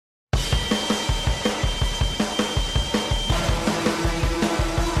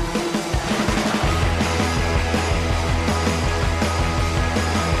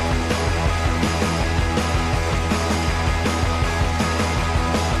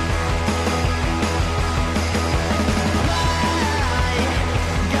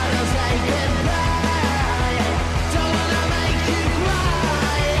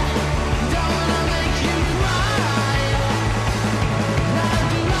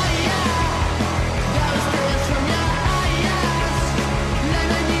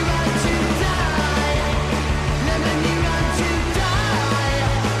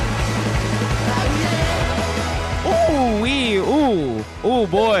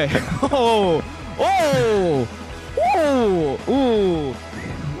boy. Ooh.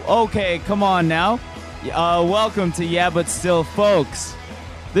 Okay, come on now. Welcome to Yeah But Still, folks.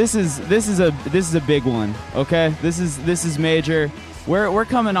 This is a big one. Okay, this is major. We're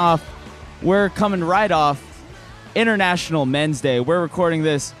coming right off International Men's Day. We're recording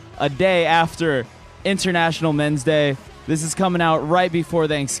this a day after International Men's Day. This is coming out right before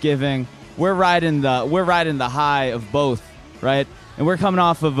Thanksgiving. We're riding the high of both, right? And we're coming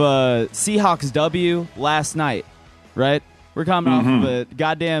off of a Seahawks W last night, right? We're coming off of a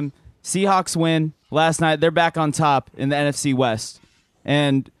goddamn Seahawks win last night. They're back on top in the NFC West.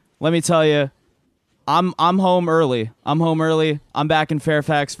 And let me tell you, I'm home early. I'm back in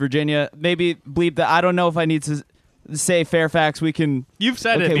Fairfax, Virginia. Maybe bleep that. I don't know if I need to say Fairfax. We can. You've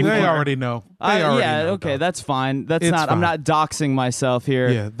said it before. They already know. Okay, that's fine. I'm not doxing myself here.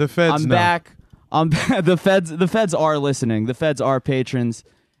 Yeah, the feds I'm know. back. The feds are listening. The feds are patrons.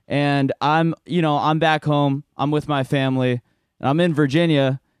 And I'm back home. I'm with my family. And I'm in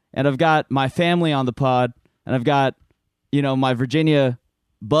Virginia. And I've got my family on the pod. And I've got, my Virginia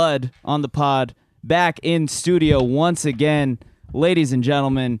bud on the pod. Back in studio once again. Ladies and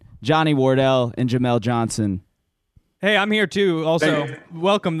gentlemen, Johnny Wardell and Jamel Johnson. Hey, I'm here too. Also,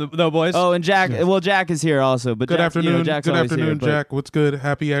 welcome though, boys. Oh, and Jack. Yes. Well, Jack is here also. But good afternoon, Jack's good always afternoon, here, Jack. What's good?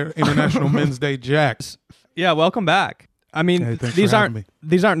 Happy International Men's Day, Jack. Yeah, welcome back. I mean, Hey, these aren't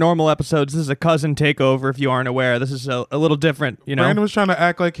normal episodes. This is a cousin takeover. If you aren't aware, this is a little different. Brandon was trying to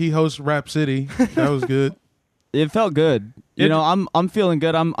act like he hosts Rap City. That was good. It felt good. I'm feeling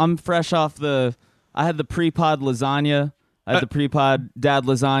good. I'm fresh off I had the pre-pod lasagna. I had the pre-pod dad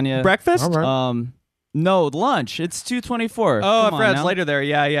lasagna. Breakfast? All right. No, lunch. It's 2:24. Oh, Fred's later there.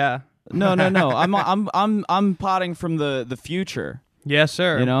 Yeah. No. I'm potting from the future. Yes,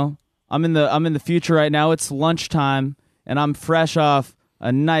 sir. I'm in the future right now. It's lunchtime, and I'm fresh off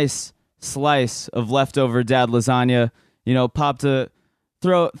a nice slice of leftover dad lasagna. Popped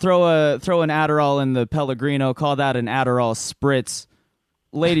throw an Adderall in the Pellegrino. Call that an Adderall spritz.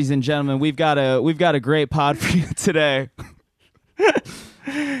 Ladies and gentlemen, we've got a great pod for you today.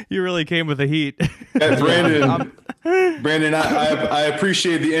 You really came with the heat. Brandon, I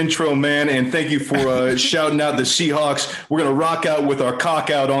appreciate the intro, man, and thank you for shouting out the Seahawks. We're going to rock out with our cock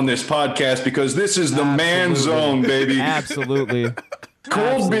out on this podcast because this is the man zone, baby. Absolutely.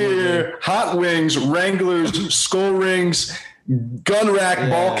 Cold beer, hot wings, Wranglers, skull rings, gun rack,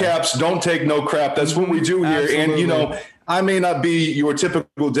 ball caps, don't take no crap. That's what we do here. Absolutely. And, I may not be your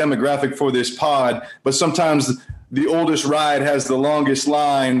typical demographic for this pod, but sometimes the oldest ride has the longest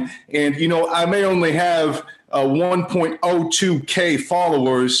line. And, I may only have 1.02K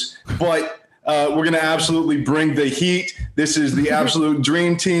followers, but we're going to absolutely bring the heat. This is the absolute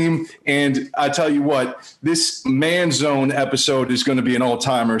dream team. And I tell you what, this Man Zone episode is going to be an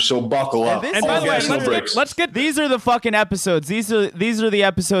all-timer. So buckle up. And by the way, let's get these are the fucking episodes. These are the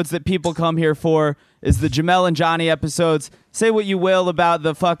episodes that people come here for. Is the Jamel and Johnny episodes. Say what you will about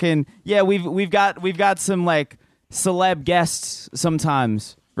the fucking we've got some like celeb guests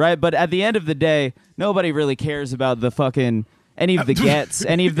sometimes, right? But at the end of the day, nobody really cares about the fucking any of the gets,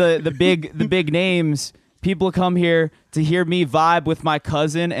 any of the big names. People come here to hear me vibe with my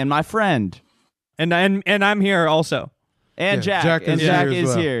cousin and my friend. And I'm here also. And Jack is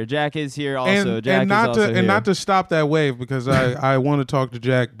here. Jack is here also. And not to stop that wave because I want to talk to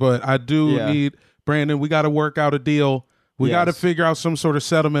Jack, but I do need Brandon. We got to work out a deal. We got to figure out some sort of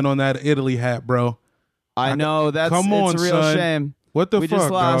settlement on that Italy hat, bro. I know it's a real shame. What the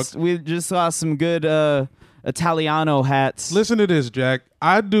fuck, dog? We just lost some good Italiano hats. Listen to this, Jack.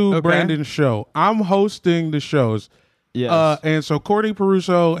 I do Brandon's show. I'm hosting the shows. Yes. And so Courtney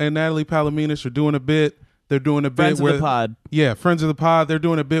Peruso and Natalie Palominas are doing a bit. They're doing a bit Friends of the pod. Yeah, Friends of the Pod. They're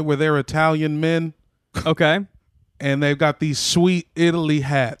doing a bit where they're Italian men. Okay. And they've got these sweet Italy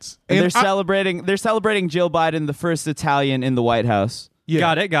hats. And they're celebrating Jill Biden, the first Italian in the White House.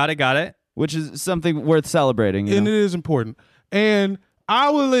 Yeah. Got it. Which is something worth celebrating. And it is important. And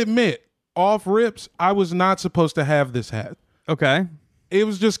I will admit, off rips, I was not supposed to have this hat. Okay. It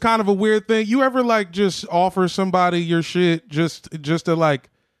was just kind of a weird thing. You ever just offer somebody your shit just to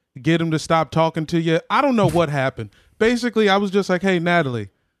get them to stop talking to you? I don't know what happened. Basically, I was just like, hey, Natalie,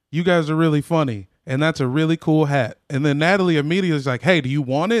 you guys are really funny. And that's a really cool hat. And then Natalie immediately is like, hey, do you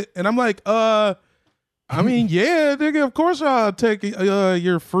want it? And I'm like, I mean, yeah, nigga, of course I'll take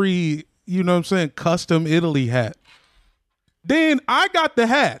your free, custom Italy hat. Then I got the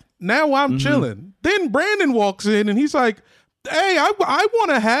hat. Now I'm chilling. Then Brandon walks in and he's like, hey, I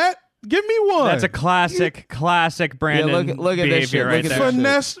want a hat. Give me one. That's a classic Brandon look at this shit. right Look at there.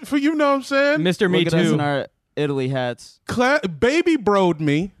 Finesse for, you know what I'm saying? Mr. Me Look at us Too. in Italy hats. Baby broed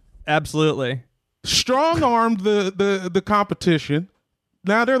me, Absolutely. strong armed the competition.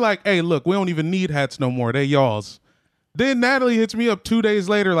 Now they're like, hey, look, we don't even need hats no more. They y'all's. Then Natalie hits me up 2 days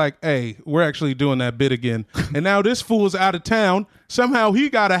later, like, hey, we're actually doing that bit again. And now this fool's out of town. Somehow he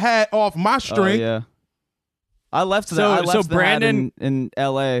got a hat off my Oh, string. yeah. I left the, So- I left so the Brandon- hat in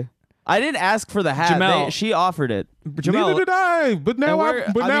L.A. I didn't ask for the hat. Jamel. She offered it. Neither did I. But now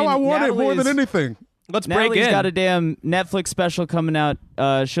I want it more than anything. Let's break Natalie's in. got a damn Netflix special coming out.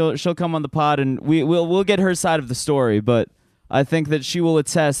 She'll come on the pod and we'll get her side of the story. But I think that she will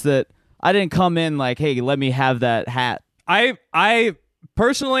attest that I didn't come in like, hey, let me have that hat. I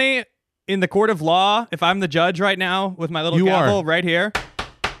personally, in the court of law, if I'm the judge right now with my little You gavel are. right here,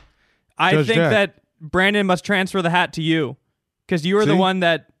 I Judge think Jack. that Brandon must transfer the hat to you because you were the See? one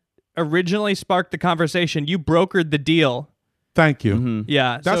that originally sparked the conversation. You brokered the deal. Thank you. Mm-hmm.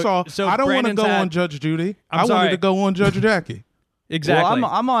 Yeah, That's so, all. So I don't want to Brandon's go hat- on Judge Judy. I'm I wanted sorry. to go on Judge Jackie. Exactly. Well,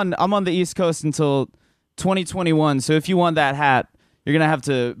 I'm on the East Coast until 2021. So if you want that hat, you're gonna have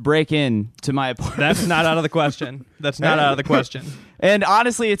to break in to my apartment. That's not out of the question. That's not out of the question. And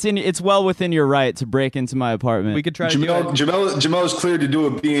honestly, it's well within your right to break into my apartment. We could try to do it. Jamel is cleared to do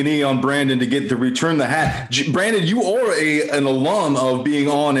a B&E on Brandon to get to return the hat. Brandon, you are an alum of being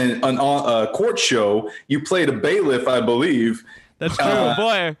on a court show. You played a bailiff, I believe. That's true. Oh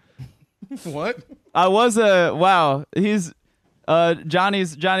boy, What? I was a wow. He's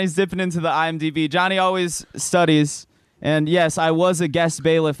Johnny's dipping into the IMDb. Johnny always studies, and yes, I was a guest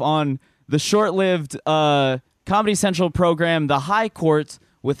bailiff on the short-lived Comedy Central program, The High Court,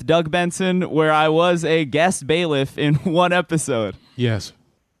 with Doug Benson, where I was a guest bailiff in one episode. Yes.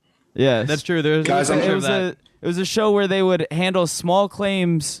 Yes, That's true. There's Guys, a I'm- picture It of was that. it was a show where they would handle small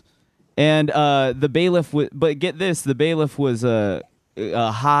claims, and the bailiff would. But get this, the bailiff was a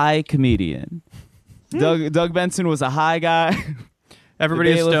high comedian. Doug Benson was a high guy.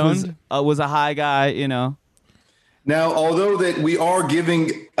 Everybody The is bailiff stoned. was a high guy, you know. Now, although that we are giving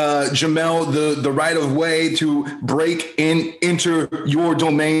Jamel the right of way to break into your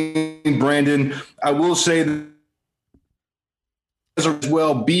domain, Brandon, I will say that as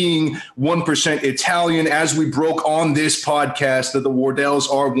well, being 1% Italian, as we broke on this podcast, that the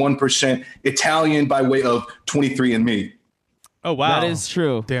Wardells are 1% Italian by way of 23andMe. Oh wow. That is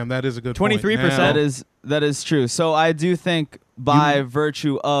true. Damn, that is a good point. 23%. Now- That is true. So I do think by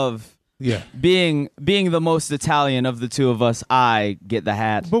virtue of Yeah. being the most Italian of the two of us, I get the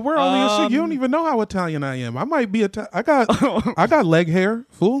hat. But we're only you don't even know how Italian I am. I might be I got leg hair,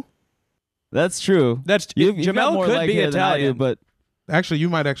 fool. That's true. That's You've got Jamel more could leg be hair than I do, Italian. but Actually, you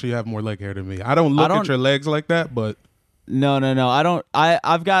might actually have more leg hair than me. I don't look at your legs like that, but no. I don't.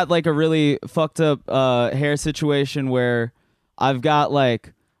 I've got like a really fucked up hair situation where I've got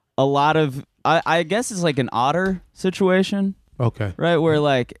like a lot of. I guess it's like an otter situation, okay. right? Where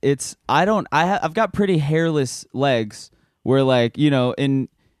like I've got pretty hairless legs. Where like in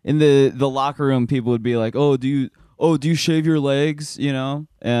the locker room, people would be like, oh, do you shave your legs?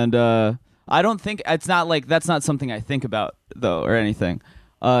 And I don't think it's not like that's not something I think about though or anything.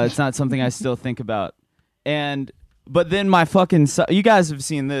 It's not something I still think about. But then my fucking you guys have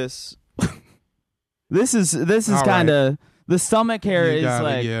seen this. This is All kind of the stomach hair You is gotta,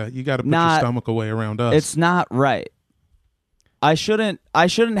 like yeah, you got to put not- your stomach away around us. it's not right. I shouldn't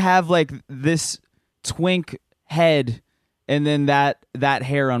have like this twink head and then that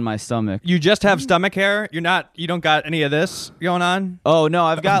hair on my stomach. You just have stomach hair. You don't got any of this going on. Oh no,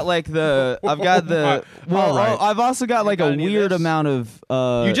 I've got like I've also got like got a any of weird this? amount of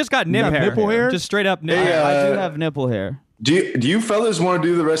You just got nip got hair. nipple hair? Just straight up nip Hey, hair. I do have nipple hair. Do you fellas want to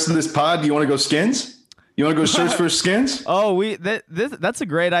do the rest of this pod? Do you want to go skins? You want to go search for skins? Oh, that's a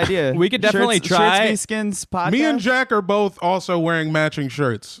great idea. We could definitely Shirts try- v Skins podcast. Me and Jack are both also wearing matching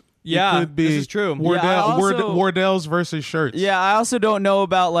shirts. Yeah, it could be this is true. Wardell's versus shirts. Yeah, I also don't know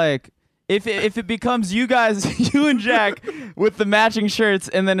about like if it becomes you guys, you and Jack with the matching shirts,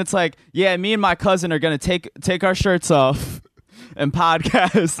 and then it's like, yeah, me and my cousin are gonna take our shirts off and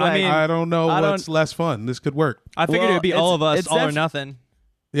podcast. I mean, I don't know I what's don't- less fun. This could work. I figured Well, it would be all of us, it's all or def- nothing.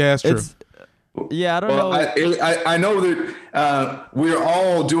 Yeah, that's true. it's yeah, I don't Well, know. I know that we're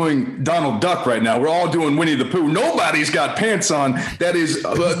all doing Donald Duck right now. We're all doing Winnie the Pooh. Nobody's got pants on. That is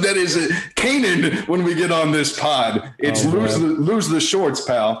Canaan when we get on this pod. It's lose the shorts,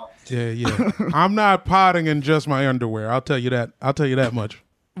 pal. Yeah. I'm not potting in just my underwear. I'll tell you that. I'll tell you that much.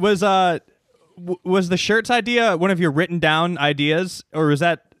 Was the shirts idea one of your written down ideas, or was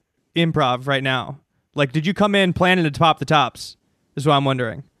that improv right now? Like, did you come in planning to pop the tops? Is what I'm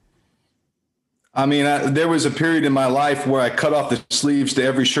wondering. I mean, there was a period in my life where I cut off the sleeves to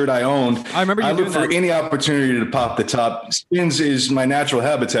every shirt I owned. I remember you I look doing for that. any opportunity to pop the top. Skins is my natural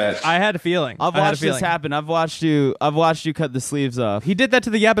habitat. I had a feeling. I've I had a watched this feeling. happen. I've watched you cut the sleeves off. He did that to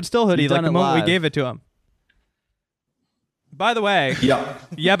the Yeah But Still hoodie You've like done the it moment we live. gave it to him. By the way, Yeah.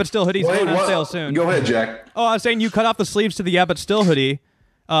 Yeah But Still hoodie's Wait, going on what? sale soon. Go ahead, Jack. Oh, I was saying you cut off the sleeves to the Yeah But Still hoodie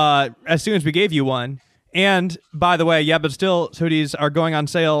as soon as we gave you one. And by the way, Yeah But Still hoodies are going on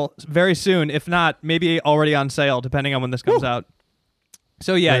sale very soon. If not, maybe already on sale, depending on when this comes out.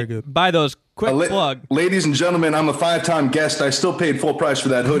 So yeah, Very good. buy those. Quick La- plug. Ladies and gentlemen, I'm a 5-time guest. I still paid full price for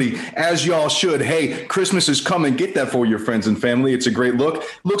that hoodie, as y'all should. Hey, Christmas is coming. Get that for your friends and family. It's a great look.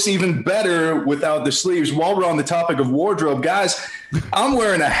 Looks even better without the sleeves. While we're on the topic of wardrobe, guys, I'm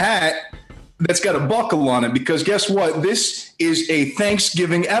wearing a hat that's got a buckle on it because guess what? This is a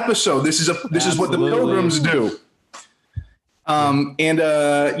Thanksgiving episode. This is what the Absolutely. Pilgrims do.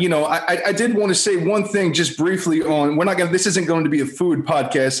 I did want to say one thing just briefly on, this isn't going to be a food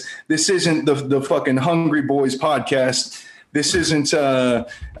podcast. This isn't the fucking Hungry Boys podcast. This isn't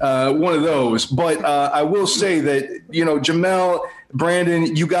one of those, but I will say that, Jamel,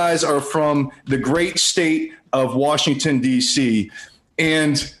 Brandon, you guys are from the great state of Washington, D.C.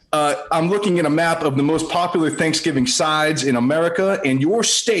 And I'm looking at a map of the most popular Thanksgiving sides in America, and your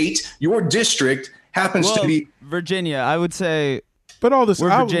state, your district happens to be Virginia. I would say But all this, we're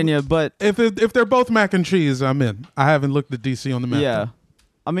Virginia, but If they're both mac and cheese, I'm in. I haven't looked at DC on the map. yeah.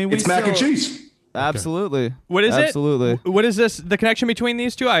 I mean, it's mac and cheese. Absolutely. What is Absolutely. it? What is this? The connection between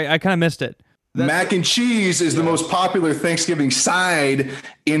these two? I kind of missed it. Mac and cheese is the most popular Thanksgiving side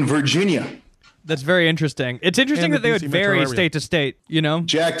in Virginia. That's very interesting. It's interesting And the that they would DC metro vary area. state to state,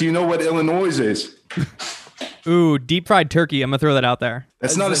 Jack, do you know what Illinois is? Ooh, deep fried turkey. I'm going to throw that out there.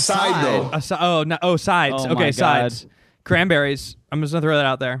 That's not a It's a side, side. though. Sides. Oh my Okay, God. sides. Cranberries. I'm just going to throw that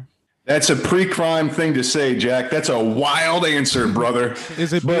out there. That's a pre-crime thing to say, Jack. That's a wild answer, brother.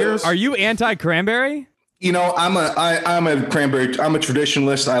 Is it But- beers? Are you anti-cranberry? I'm a cranberry. I'm a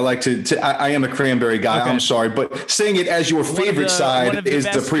traditionalist. I like to I am a cranberry guy. Okay. I'm sorry, but saying it as your favorite one side of the is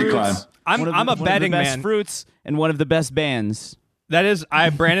the best pre-crime. fruits. I'm One of a one of the betting best man. fruits and one of the best bands. That is,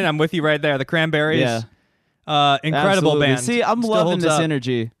 Brandon, I'm with you right there. The Cranberries. Yeah. Incredible Absolutely. band. See, I'm Still loving holds this up.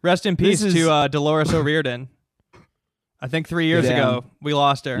 energy. Rest in peace This is- to Dolores O'Riordan. I think 3 years Damn. ago we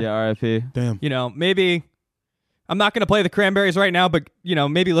lost her. Yeah, R.I.P. Damn. Maybe I'm not going to play the Cranberries right now, but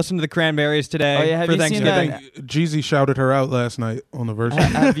maybe listen to the Cranberries today Oh, yeah, have for you seen Thanksgiving. that? Jeezy shouted her out last night on the version.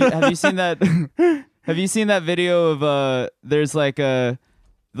 have you seen that? Have you seen that video of there's like an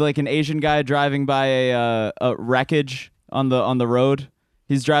Asian guy driving by a wreckage on the road.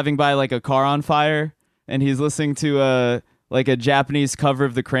 He's driving by like a car on fire, and he's listening to like a Japanese cover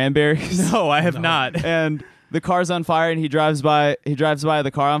of the Cranberries. No, I have not. And the car's on fire, and he drives by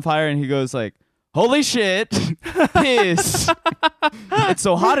the car on fire, and he goes like, "Holy shit, piss! It's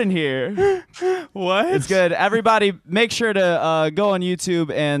so hot in here." What? It's good. Everybody, make sure to go on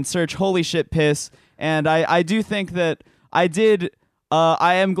YouTube and search "Holy shit, piss." And I do think that I did.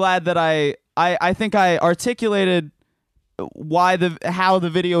 I am glad that I think I articulated how the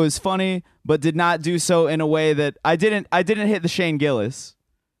video is funny, but did not do so in a way that I didn't hit the Shane Gillis.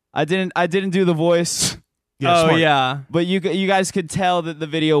 I didn't do the voice. Yeah, oh smart. yeah. But you guys could tell that the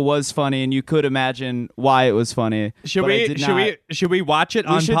video was funny, and you could imagine why it was funny. Should but I we did should not. we should we watch it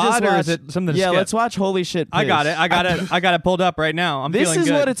We on should pod just or watch, is it something to yeah, skip? let's watch Holy Shit. I got Piss. it. I got it pulled up right now. I'm This feeling is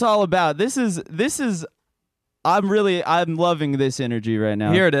good. what it's all about. This is I'm loving this energy right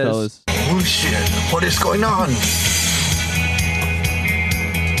now. Here it is. fellas. Oh shit, what is going on?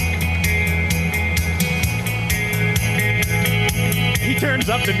 He turns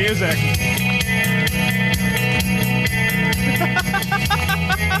up the music.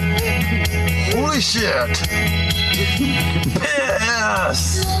 Holy shit!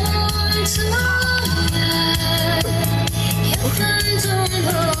 Piss!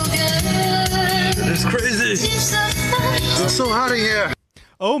 It's crazy. It's so hot in here.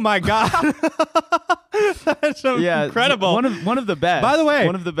 Oh my god. That's Yeah, incredible. One of the best. By the way,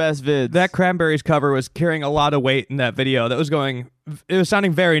 one of the best vids. That Cranberries cover was carrying a lot of weight in that video. It was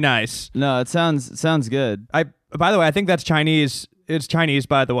sounding very nice. No, it sounds good. By the way, I think that's Chinese. It's Chinese,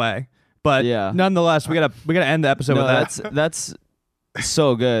 by the way. But Yeah. nonetheless, we gotta end the episode No, with that. that's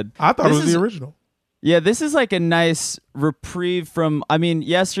so good. I thought This it was is- the original. Yeah, this is like a nice reprieve from. I mean,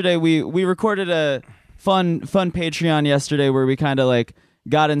 yesterday we recorded a fun Patreon yesterday where we kind of like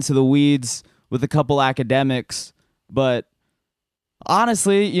got into the weeds with a couple academics, but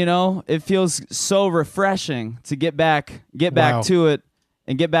honestly, it feels so refreshing to get back Wow. to it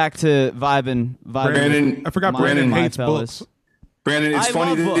and get back to vibing. Brandon, I forgot Mine Brandon and my hates fellas. books. Brandon, it's I funny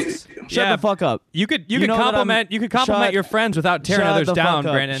love that books. Shut Yeah. the fuck up. You could know that compliment Shut- your friends without tearing Shut others the down, fuck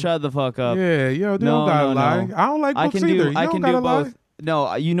up. Brandon. Shut the fuck up. Yeah, yo, you No, don't gotta no, lie. no. I don't like I books can either. do. You I don't can gotta do lie. both.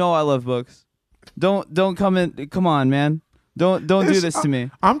 No, you know I love books. Don't come in. Come on, man. Don't do It's- this to me.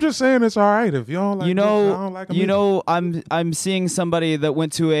 I'm just saying it's all right if you don't like. You books, I know, don't like 'em you either. know, I'm seeing somebody that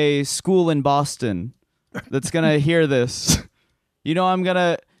went to a school in Boston that's gonna hear this. You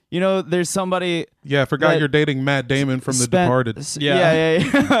know, there's somebody Yeah, I forgot that you're dating Matt Damon from The spent- Departed. Yeah.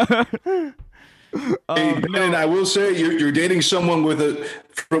 Hey, Brandon, I will say you're dating someone with a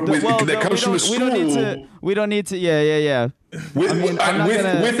that comes from a school. We don't need to. Yeah. With, I'm not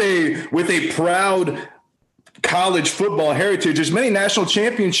gonna- with a proud college football heritage, as many national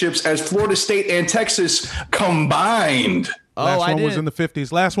championships as Florida State and Texas combined. Last I one was didn't. in the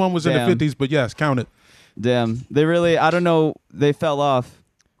 50s. Last one was in Damn. the 50s, but yes, count it. Damn. They really. I don't know. They fell off.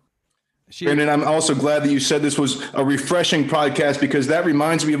 Brandon, I'm also glad that you said this was a refreshing podcast because that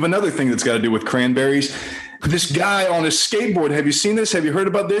reminds me of another thing that's got to do with cranberries. This guy on a skateboard, have you seen this? Have you heard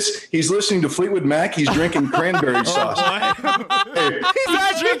about this? He's listening to Fleetwood Mac. He's drinking cranberry sauce. Hey, He's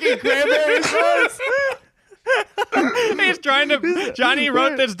not drinking cranberry sauce. He's trying to. Johnny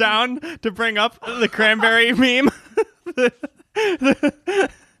wrote this down to bring up the cranberry meme.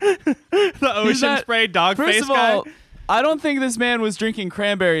 the ocean not- spray dog First face of all, guy. I don't think this man was drinking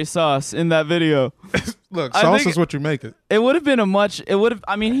cranberry sauce in that video. Look, I sauce think- is what you make it. It would have been a much. It would have.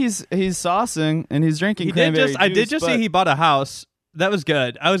 I mean, he's saucing and he's drinking He did cranberry just. I did juice, just but see he bought a house. That was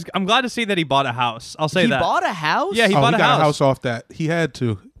good. I'm glad to see that he bought a house. I'll say he that. bought a house. Yeah, he Oh, bought he a got house. a house off that. He had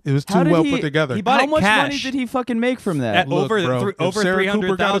to. It was too How did well he- put together. he bought How it much money cash. did he fucking make from that? At Look, over bro, if over Sarah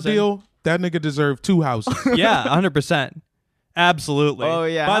Cooper got a 300,000. deal, that nigga deserved 2 houses. Yeah, 100%. Absolutely. Oh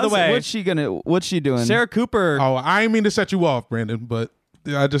yeah. By the How's- way, what's she doing? Sarah Cooper. Oh, I ain't mean to set you off, Brandon, but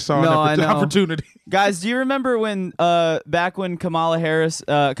I just saw No, I an know. opportunity. Guys, do you remember when back when Kamala Harris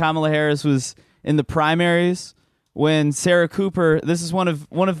was in the primaries when Sarah Cooper, this is one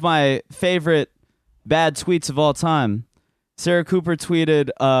of my favorite bad tweets of all time. Sarah Cooper tweeted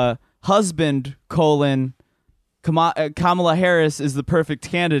husband : Kamala Harris is the perfect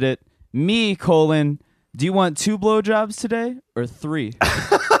candidate. Me : do you want 2 blowjobs today or 3?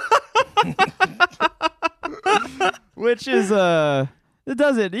 Which is it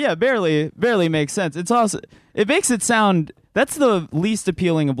doesn't barely makes sense. It's also it makes it sound that's the least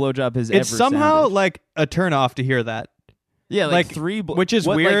appealing a blowjob has ever it's somehow sounded. like a turnoff to hear that. Yeah, like like 3 which is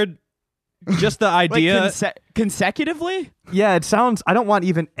what, like- weird. Just the like idea. consecutively? Yeah, it sounds. I don't want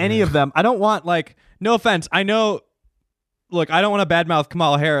even any of them. I don't want like. No offense. I know. Look, I don't want to badmouth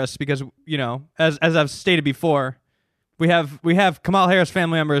Kamala Harris because as I've stated before, we have Kamala Harris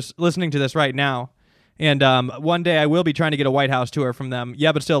family members listening to this right now, and one day I will be trying to get a White House tour from them.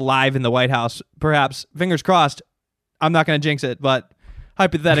 Yeah, but still live in the White House, perhaps. Fingers crossed. I'm not going to jinx it, but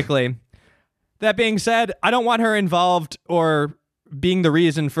hypothetically. That being said, I don't want her involved or being the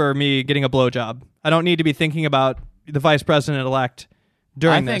reason for me getting a blowjob. I don't need to be thinking about the vice president-elect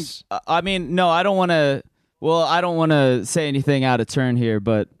during this. I mean, no, I don't want to. Well, I don't want to say anything out of turn here,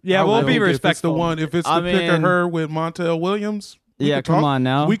 but Yeah, I we'll would be think respectful. If it's I the pic of mean- her with Montel Williams, we Yeah, could come talk. on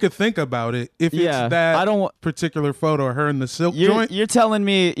now. We could think about it. If Yeah, it's that I don't wa- particular photo of her in the silk you're joint, you're telling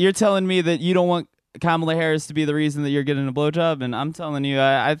me that you don't want Kamala Harris to be the reason that you're getting a blowjob, and I'm telling you,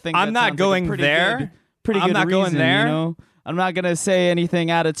 I think I'm that not sounds like a going pretty there. Good, pretty I'm good not going reason, there. You know? I'm not gonna say anything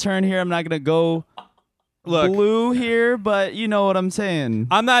out of turn here. I'm not gonna go Look, blue here, but you know what I'm saying.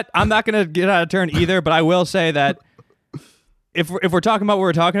 I'm not going to get out of turn either, but I will say that if we're talking about what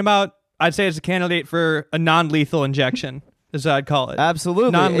we're talking about, I'd say it's a candidate for a non-lethal injection, is what I'd call it.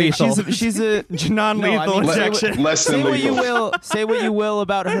 Absolutely, Non-lethal. She's a Non-lethal No, I mean, injection. Less than say what you lethal. will. Say what you will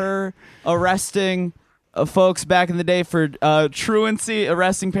about her arresting folks back in the day for truancy,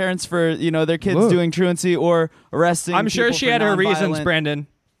 arresting parents for their kids Look. doing truancy, or arresting. I'm sure people she for had her reasons, nonviolent- Brandon.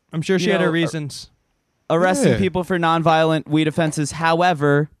 I'm sure she You had her know, reasons. Arresting Yeah. people for nonviolent weed offenses.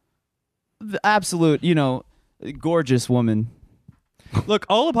 However, the absolute, gorgeous woman. Look,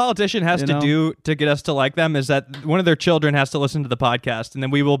 all a politician has You to know? do to get us to like them is that one of their children has to listen to the podcast, and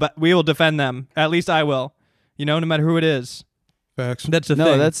then we will defend them. At least I will. No matter who it is. facts. That's the No,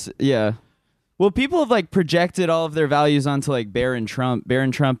 thing. that's yeah. Well, people have projected all of their values onto Barron Trump.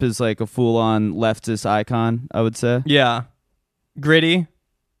 Barron Trump is a full-on leftist icon, I would say. yeah, gritty.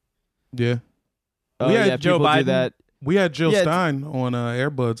 Yeah, Oh We had yeah, Joe people do Biden. that. we had Jill Yeah, Stein on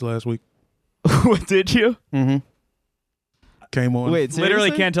Airbuds last week. What did you? Mm-hmm. Came on. Wait, Literally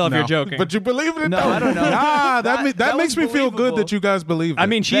seriously? can't tell if No. you're joking. But you believe in it? No, though? I don't know. Nah, that That makes was me feel good believable. that you guys believe it. I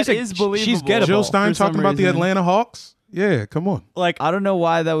mean, she's That is she's believable. gettable. Jill Stein for some talking about the reason. Atlanta Hawks. Yeah, come on. Like I don't know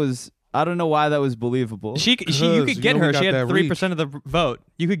why that was. I don't know why that was believable. You could get we her. got She had that 3% of the vote.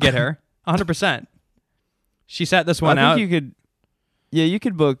 You could get her 100%. She sat this I one think out. you could. Yeah, you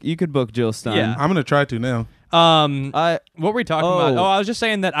could book Jill Stein. Yeah. I'm gonna try to now. What were we talking about? Oh. Oh, I was just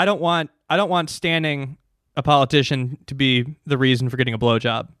saying that I don't want standing a politician to be the reason for getting a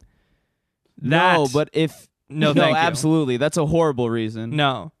blowjob. No, but if No, thank you. absolutely, that's a horrible reason.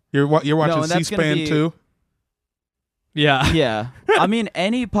 No. You're watching and that's gonna C-SPAN be- too. Yeah. Yeah, I mean,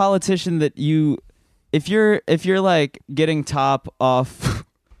 any politician that if you're like getting top off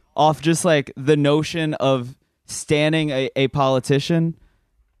just like the notion of standing a politician,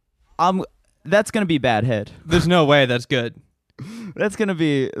 that's gonna be bad head. There's no way that's good. That's gonna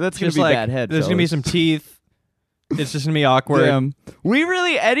be Just like, bad head. There's gonna be fellas. some teeth. It's just gonna be awkward. Damn. We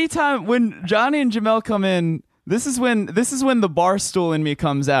really anytime when Johnny and Jamel come in, this is when the bar stool in me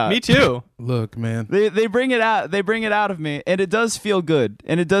comes out. Me too. Look, man. They bring it out. They bring it out of me, and it does feel good.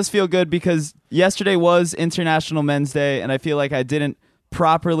 And it does feel good because yesterday was International Men's Day, and I feel like I didn't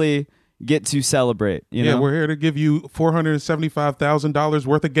properly get to celebrate. You know, We're here to give you $475,000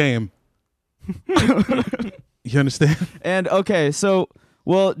 worth of game. You understand? And okay, so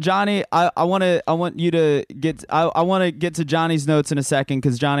well, Johnny, I want to get to Johnny's notes in a second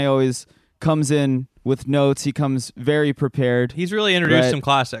because Johnny always comes in with notes. He comes very prepared. He's really introduced Right. some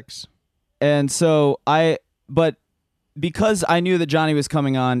classics. And so but because I knew that Johnny was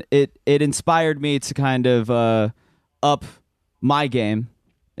coming on, it inspired me to kind of up my game,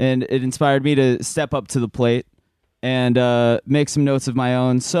 and it inspired me to step up to the plate and make some notes of my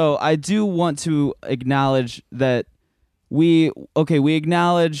own. So I do want to acknowledge that we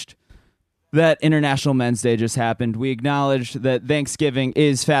acknowledged that International Men's Day just happened. We acknowledged that Thanksgiving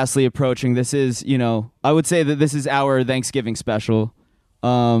is fastly approaching. This is, I would say that this is our Thanksgiving special.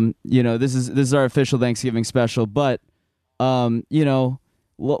 This is our official Thanksgiving special. But,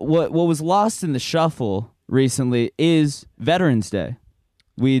 what was lost in the shuffle recently is Veterans Day.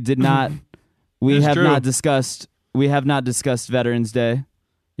 We did not. We It's have true. not discussed. We have not discussed Veterans Day.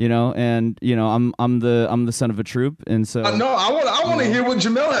 I'm the son of a troop, and so No, I want to hear what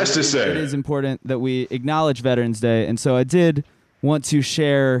Jamel has to it say. is important that we acknowledge Veterans Day. And so I did want to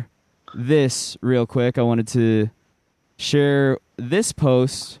share this real quick. I wanted to share this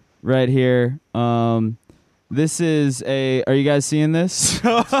post right here. This is are you guys seeing this?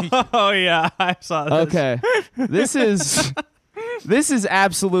 Oh yeah, I saw this. Okay. This is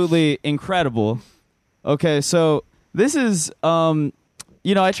absolutely incredible. Okay, so this is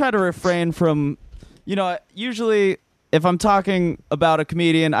I try to refrain from usually if I'm talking about a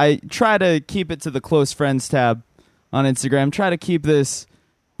comedian, I try to keep it to the close friends tab on Instagram. Try to keep this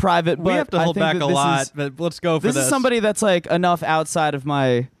private, but We have to I hold think back that a this lot, is- but let's go for this this. is somebody that's like enough outside of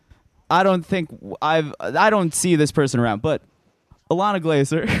my I don't think I don't see this person around, but Alana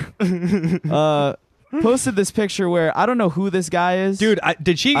Glazer posted this picture where I don't know who this guy is. Dude,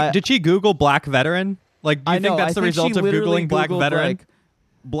 did she Google black veteran? Like, do you I know, think that's I the result she of literally Googling black Googled, veteran? like,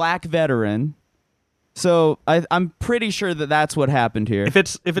 black veteran. So I'm pretty sure that that's what happened here. if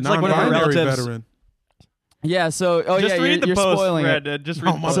it's like one of her Non-binary relatives, veteran. Yeah. So just yeah, read the you're post. spoiling Red. it. Just read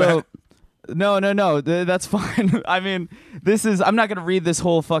Oh, the my post. bad. So no, that's fine. I mean, I'm not gonna read this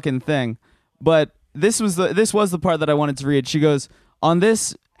whole fucking thing, but this was the part that I wanted to read. She goes, on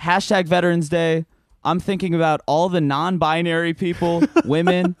this hashtag Veterans Day, I'm thinking about all the non-binary people,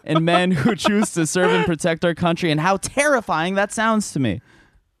 women and men who choose to serve and protect our country, and how terrifying that sounds to me.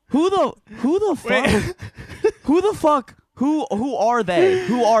 Who the fuck? Who the fuck? Who are they?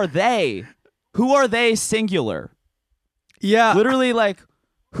 Who are they? Who are they? Singular. Yeah, Literally, like,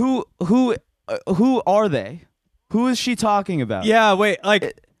 who are they? Who is she talking about? yeah. Wait,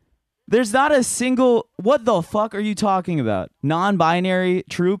 like, There's not a single. What the fuck are you talking about? Non-binary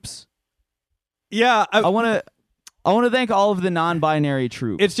troops. yeah. I want to thank all of the non-binary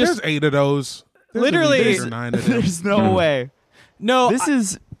troops. It's just There's 8 of those. There's Literally- at least 8 or 9 of them. There's no way. no. This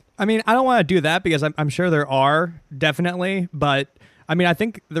is. I mean, I don't want to do that because I'm sure there are definitely, but I mean, I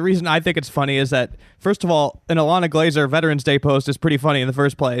think the reason I think it's funny is that first of all, an Alana Glazer Veterans Day post is pretty funny in the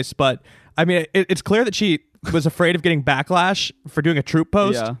first place, but I mean, it's clear that she was afraid of getting backlash for doing a troop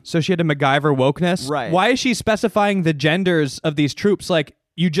post, Yeah. so she had to MacGyver wokeness. Right. Why is she specifying the genders of these troops? Like,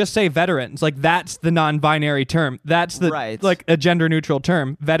 you just say veterans. Like, that's the non-binary term. That's the Right. like a gender-neutral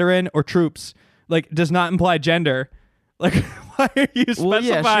term. Veteran or troops like does not imply gender. Like, why are you specifying? Well,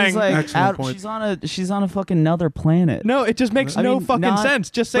 yeah, she's like Excellent point. she's on a fucking another planet. No, it just makes I no mean, fucking not- sense.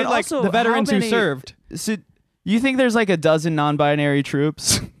 Just say but like also, the veterans how who many- served. So, you think there's like a dozen non-binary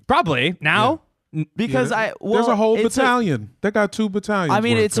troops? Probably now. Because There's a whole it's battalion. They got 2 battalions. I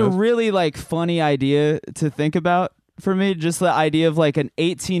mean, worth, it's a cuz. really like funny idea to think about for me. Just the idea of like an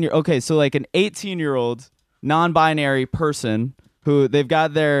 18-year. Okay, so like an 18-year-old non-binary person who they've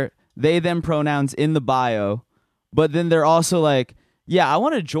got their they them pronouns in the bio, but then they're also like, yeah, I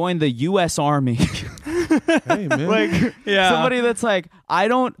want to join the U.S. Army. Hey man, Like somebody that's like, I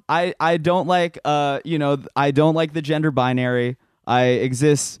don't like I don't like the gender binary. I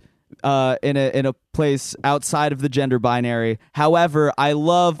exist in a place outside of the gender binary. However, I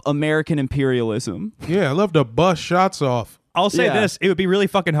love American imperialism. yeah, I love to bust shots off. I'll say Yeah. this: it would be really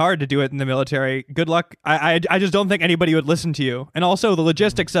fucking hard to do it in the military. Good luck. I just don't think anybody would listen to you. And also the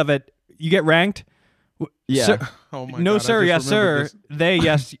logistics of it. You get ranked. Yeah. Sir- Oh my no, God, I sir. just Yes, sir. remembered this. They,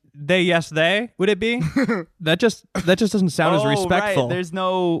 yes, they, yes, they. Would it be? That just doesn't sound as respectful. Right. There's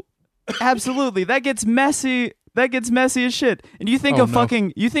no absolutely that gets messy. That gets messy as shit. And you think Oh, no.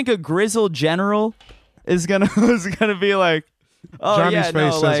 you think a grizzled general is gonna be like, oh Johnny's yeah, face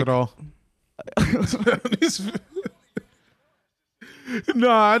no, says like, it all. No,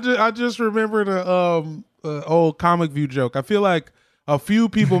 I just remembered a old Comic View joke. I feel like a few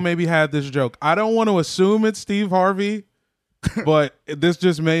people maybe had this joke. I don't want to assume it's Steve Harvey, but this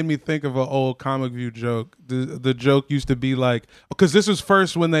just made me think of an old Comic View joke. The joke used to be like, because this was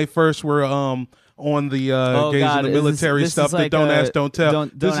first when they first were on the oh gays god, in the is military this stuff. is The like don't a ask, don't tell.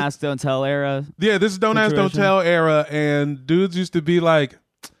 Don't This is- ask, don't tell era. Yeah, this is don't ask, don't situation. tell era, and dudes used to be like,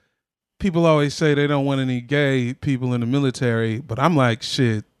 people always say they don't want any gay people in the military, but I'm like,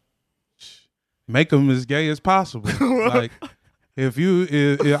 shit, make them as gay as possible. Like, if you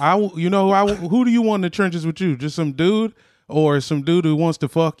who do you want in the trenches with you? Just some dude or some dude who wants to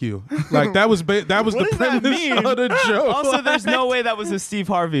fuck you? Like that was the does that premise mean? of the joke. Also, there's no way that was a Steve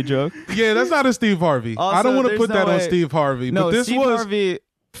Harvey joke. Yeah, that's not a Steve Harvey. I Also, don't want to there's put no that on way- Steve Harvey, No, but this Steve was Harvey.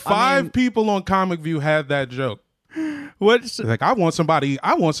 five people on Comic View had that joke. What's Like, I want somebody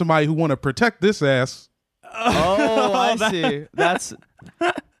who want to protect this ass. Oh, I see. That's.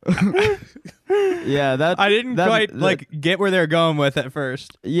 Yeah, that I didn't that- quite that- like get where they're going with at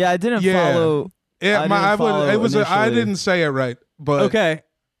first. Yeah, I didn't Yeah. follow. Yeah, I didn't it was. follow I initially. didn't say it right, but Okay.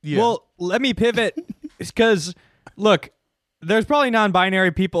 Yeah. Well, let me pivot because look, there's probably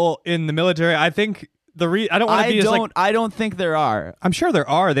non-binary people in the military. I think I don't want to I be as like don't. I don't think there are. I'm sure there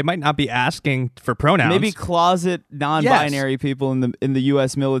are. They might not be asking for pronouns. Maybe closet non-binary people in the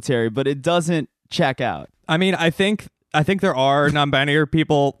U.S. military, but it doesn't check out. I mean, I think there are non-binary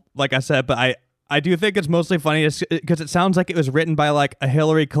people, like I said, but I do think it's mostly funny because it sounds like it was written by like a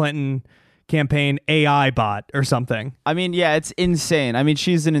Hillary Clinton campaign AI bot or something. I mean, yeah, it's insane. I mean,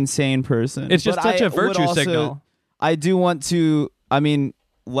 she's an insane person. It's just But such I a would virtue also- signal. I do want to. I mean,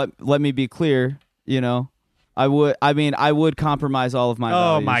 let me be clear. You know, I would compromise all of my Oh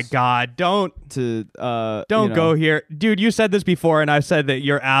values my God! Don't to don't go here, dude. You said this before, and I've said that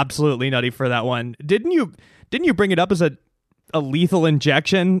you're absolutely nutty for that one. Didn't you bring it up as a lethal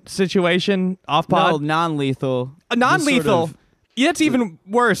injection situation off No, pod? non-lethal. A non-lethal. Just sort of- Yeah, it's even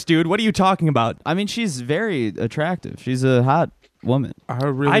worse, dude. What are you talking about? I mean, she's very attractive. She's a hot woman.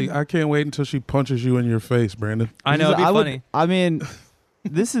 I can't wait until she punches you in your face, Brandon. I know it'd be I would- funny. I mean,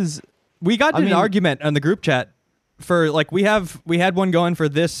 this is. We got I in mean- an argument on the group chat for like we had one going for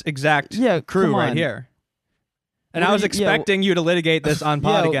this exact Yeah, crew come right on. here. And What I was are you- yeah, expecting you to litigate this on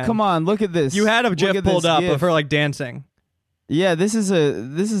pod Yo, again. come on, look at this. You had a Look GIF at pulled this up GIF. of her like dancing. Yeah, this is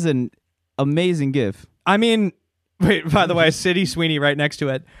an amazing GIF. I mean, wait, by the way, City Sweeney right next to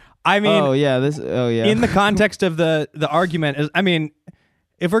it. I mean, Oh yeah. in the context of the argument is, I mean,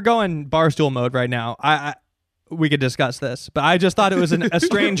 if we're going barstool mode right now, we could discuss this, but I just thought it was a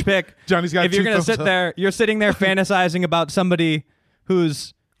strange pick. Johnny's got if you're two gonna thumbs sit up. there, you're sitting there fantasizing about somebody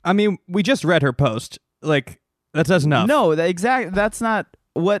who's. I mean, we just read her post. Like that says enough. No, that's not.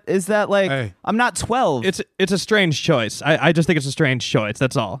 What is that like? Hey. I'm not 12. It's a strange choice. I just think it's a strange choice.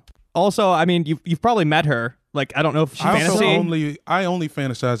 That's all. Also, I mean, you've probably met her. Like I don't know if she's I also fantasy. only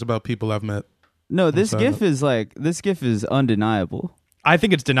fantasize about people I've met. no, this sorry. GIF is undeniable. I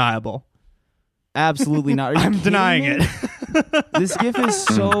think it's deniable. Absolutely not. Are you I'm kidding denying me? it. This GIF is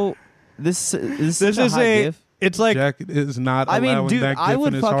so. This is This such is a hot a. GIF. It's like Jack is not I allowing mean, dude, that I gift would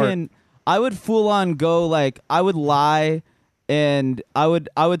in his heart. I would full on go like I would lie, and I would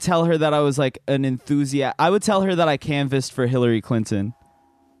tell her that I was like an enthusiast. I would tell her that I canvassed for Hillary Clinton.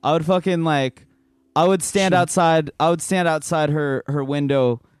 I would fucking like, I would stand outside. I would stand outside her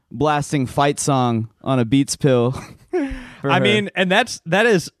window, blasting "Fight Song" on a Beats pill. for I her. mean, and that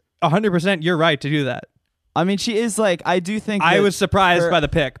is 100% your right to do that. I mean, she is like. I do think I that was surprised her- by the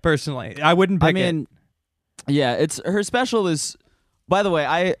pick personally. I wouldn't pick I mean, yeah, it's her special is. By the way,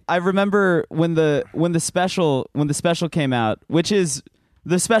 I remember when the special came out, which is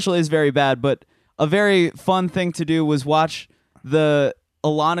the special is very bad, but a very fun thing to do was watch the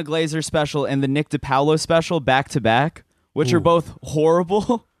Alana Glazer special and the Nick DiPaolo special back to back, which are both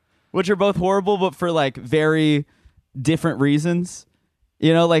horrible, but for like very different reasons.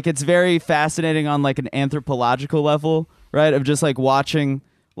 You know, like it's very fascinating on like an anthropological level, right? Of just like watching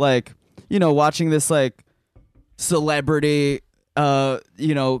this like celebrity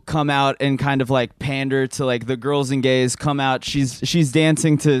come out and kind of like pander to like the girls and gays, come out. She's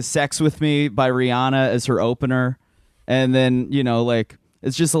dancing to Sex With Me by Rihanna as her opener. And then, like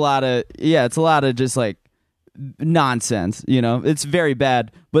it's just a lot of just like nonsense, it's very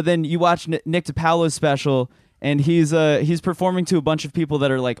bad. But then you watch Nick DiPaolo's special and he's performing to a bunch of people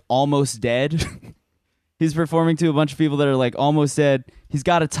that are like almost dead. He's performing to a bunch of people that are like almost dead. He's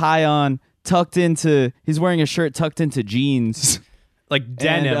got a tie on, he's wearing a shirt tucked into jeans. Like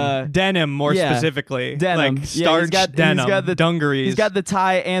denim more specifically. Denim. Like starched denim, he's got the dungarees. He's got the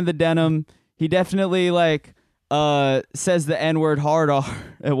tie and the denim. He definitely like says the N-word hard R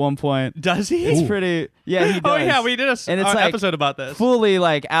at one point. Does he? It's pretty. Yeah, he does. Oh yeah, we did and it's like episode about this. Fully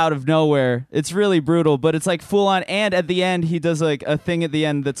like out of nowhere. It's really brutal, but it's like full on. And at the end, he does like a thing at the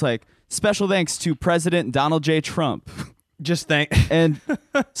end that's like special thanks to President Donald J. Trump. Just thank. And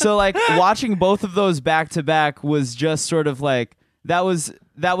so like watching both of those back to back was just sort of like that was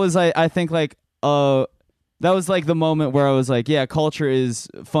I think like that was like the moment where I was like, yeah, culture is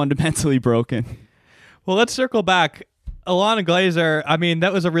fundamentally broken. Well, let's circle back. Alana Glazer, I mean,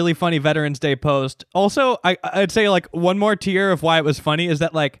 that was a really funny Veterans Day post. Also, I'd say like one more tier of why it was funny is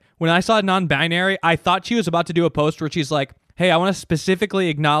that like when I saw non-binary, I thought she was about to do a post where she's like, hey, I want to specifically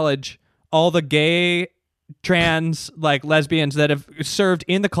acknowledge all the gay, trans, like lesbians that have served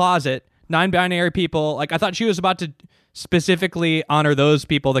in the closet, non-binary people. Like I thought she was about to specifically honor those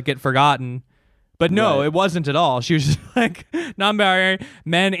people that get forgotten. But no, Right. It wasn't at all. She was just like non-binary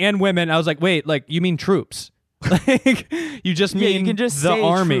men and women. I was like, wait, like you mean troops? Like you just mean you can just the say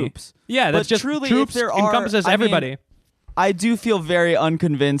army? troops. Yeah, that's But just truly, troops if there are, encompasses everybody. I do feel very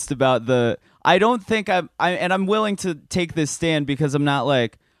unconvinced about I don't think and I'm willing to take this stand because I'm not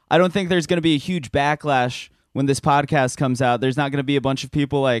like, I don't think there's going to be a huge backlash when this podcast comes out. There's not going to be a bunch of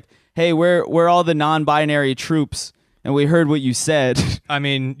people like, hey, we're all the non-binary troops and we heard what you said. I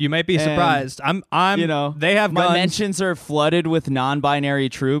mean, you might be surprised. I'm they have my guns. mentions are flooded with non-binary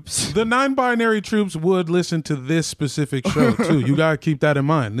troops. The non-binary troops would listen to this specific show too. You gotta keep that in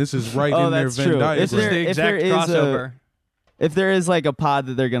mind. This is right in their that's Venn true. diagram. This is the if there exact is crossover. If there is like a pod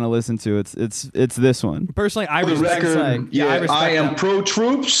that they're going to listen to, it's this one. Personally, I For the respect record, like- I respect I am that. pro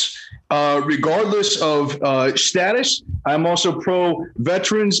troops, regardless of status. I'm also pro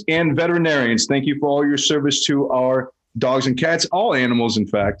veterans and veterinarians. Thank you for all your service to our dogs and cats, all animals, in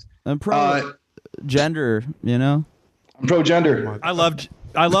fact. I'm pro gender, I'm pro gender. I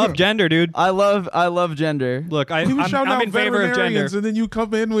love gender, dude. I love gender. Look, You were shouting I'm out in favor of gender. veterinarians, and then you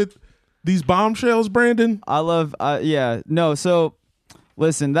come in with these bombshells, Brandon. I love yeah. No, so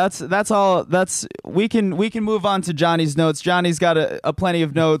listen, that's all we can move on to Johnny's notes. Johnny's got a plenty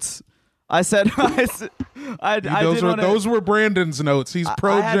of notes. I said Those were Brandon's notes. He's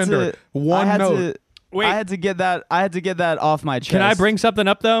pro gender. One note. Wait. I had to get that off my chest. Can I bring something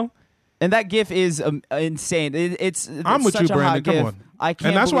up though? And that GIF is insane. It's I'm with such you, a hot Brandon. Come GIF. on. I can't.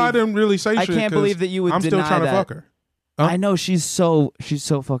 And that's why I believe- didn't really say I shit. can't 'cause believe that you would I'm still deny trying that. to fuck her. Huh? I know she's so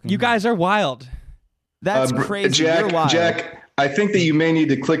fucking. You hot. guys are wild. That's crazy. You're wild. Jack, I think that you may need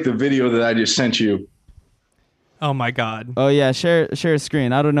to click the video that I just sent you. Oh my god. Oh yeah, share a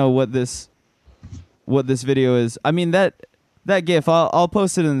screen. I don't know what this video is. I mean that GIF. I'll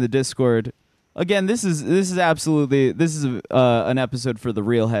post it in the Discord. Again, this is absolutely an episode for the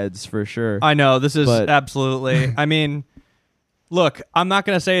real heads for sure. I know this is But- absolutely. I mean, look, I'm not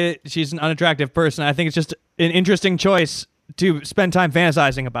gonna say that she's an unattractive person. I think it's just an interesting choice to spend time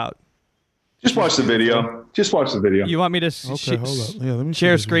fantasizing about. Just watch the video. Just watch the video. You want me to Okay, hold up. Yeah, let me see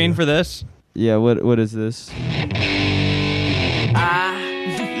share this screen video. for this? Yeah. What is this?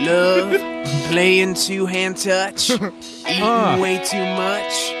 I love playing two-hand touch, eating way too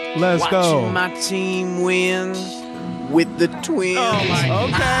much. Let's watching go. my team win with the Twins.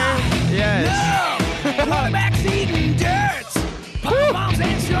 Okay. Yes. Quarterbacks eating dirt, pom-poms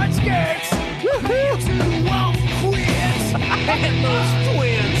and short skirts. Players who won't quit, and those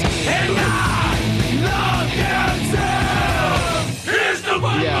Twins. And I love them too. Here's the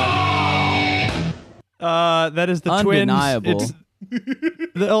one. Yeah. That is the Undeniable. Twins.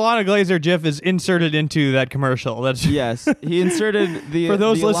 The Alana Glazer GIF is inserted into that commercial. That's Yes. He inserted the For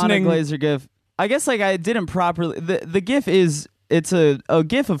those the Alana listening- Glazer GIF. I guess like I didn't properly. The GIF is it's a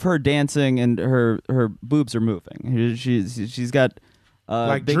GIF of her dancing and her boobs are moving. She's got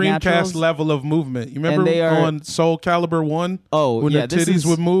Like Big Dreamcast Naturals. level of movement. You remember they are- on Soul Calibur 1? Oh, when yeah, the this titties is-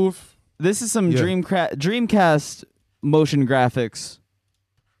 would move? This is some Yeah. Dreamcast motion graphics.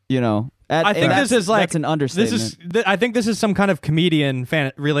 You know, I think this is like that's an understatement. I think this is some kind of comedian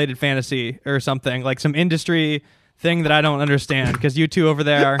related fantasy or something, like some industry thing that I don't understand. Because you two over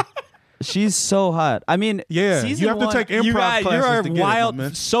there, She's so hot. I mean, Yeah, season you have to one- take improv you classes are to get wild. it,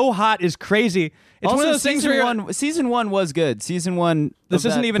 man. So hot is crazy. It's also, one of those things where you're- season one was good. Season one. this of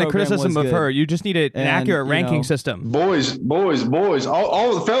isn't that even a program criticism was of good. her. You just need an And, accurate you ranking know- system. Boys,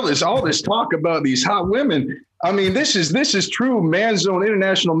 all the fellas, all this talk about these hot women. I mean, this is true Man Zone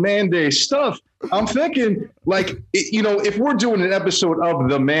International Man Day stuff. I'm thinking, like, if we're doing an episode of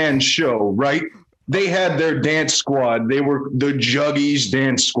The Man Show, right? They had their dance squad. They were the Juggies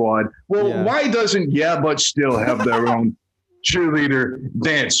dance squad. Well, Yeah. why doesn't But still have their own cheerleader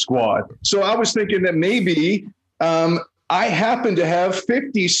dance squad? So I was thinking that maybe I happen to have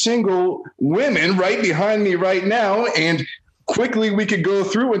 50 single women right behind me right now, and quickly we could go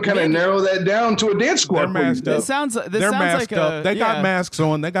through and kind of narrow that down to a dance squad. They're masked up. This sounds. This They're sounds masked like up. They got yeah. masks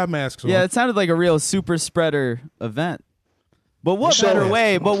on. Yeah, it sounded like a real super spreader event. But what So- better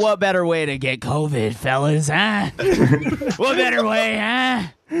way? But what better way to get COVID, fellas? Huh? What better way,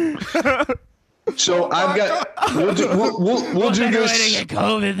 huh? So I've got. We'll do What better way to this. get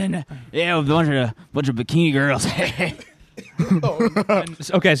COVID than a bunch of bikini girls?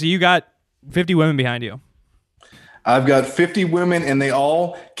 Okay, so you got 50 women behind you. I've got 50 women, and they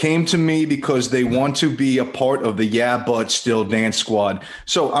all came to me because they want to be a part of the But Still dance squad.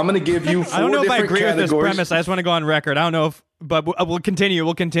 So I'm going to give you 4 I don't know if I different agree with this categories. premise. I just want to go on record. I don't know if, but we'll continue.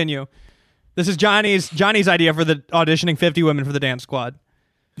 We'll continue. This is Johnny's idea for the auditioning 50 women for the dance squad.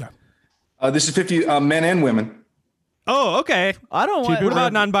 This is 50 men and women. Oh, okay. I don't want. What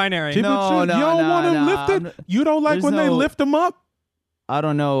about non-binary? Keep it No, true. no, You don't no, want to no, lift it? I'm- You don't like there's when they no- lift them up? I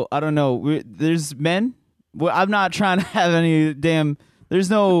don't know. There's men. Well, I'm not trying to have any damn. There's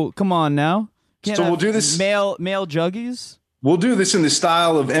no. Come on now. Can't So we'll have do this- Male juggies. We'll do this in the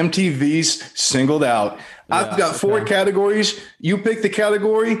style of MTV's Singled Out. I've got 4 categories. You pick the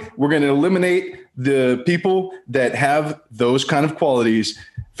category. We're going to eliminate the people that have those kind of qualities.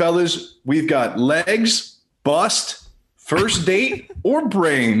 Fellas, we've got legs, bust, first date, or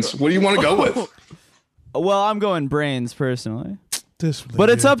brains. What do you want to go with? Well, I'm going brains personally. But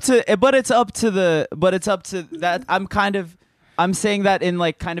It's up to that. I'm saying that in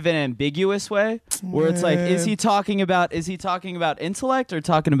like kind of an ambiguous way, where it's like, is he talking about intellect or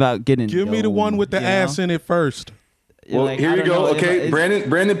talking about getting? Give me the one with the ass in it first. Well, Like, here I you don't go. know, Okay, is-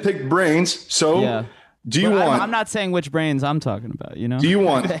 Brandon picked brains. So Yeah. do you But want? I'm not saying which brains I'm talking about. You know. Do you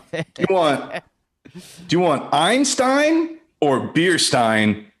want? Einstein or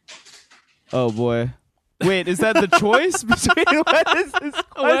Bierstein? Oh boy. Wait, is that the choice between what is this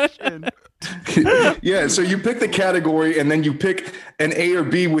question? Yeah, so you pick the category and then you pick an A or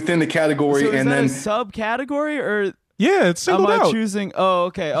B within the category, So is and that then a subcategory or Yeah, it's am singled I out. choosing? Oh,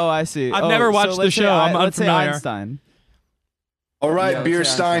 okay. Oh, I see. I've Oh, never so watched the let's say show. I'm let's say unfamiliar. Einstein. all right, Yeah, let's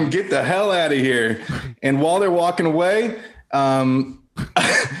say Bierstein, Einstein. get the hell out of here. And while they're walking away,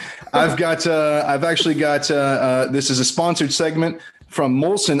 I've actually got this is a sponsored segment from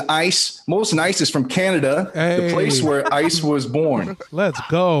Molson Ice. Molson Ice is from Canada, the Hey. place where ice was born. Let's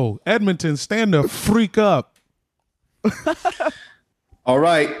go. Edmonton, stand the freak up. All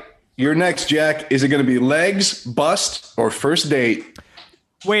right, you're next, Jack. Is it going to be legs, bust, or first date?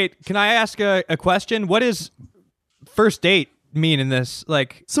 Wait, can I ask a question? What does first date mean in this?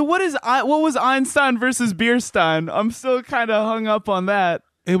 Like, So what was Einstein versus Bierstein? I'm still kind of hung up on that.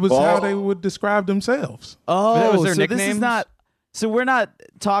 It was Oh. how they would describe themselves. Oh, That was their so this is nicknames? not. So we're not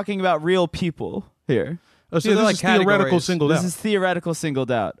talking about real people here. oh, so Yeah, they're this like is theoretical categories. singled This out. is theoretical singled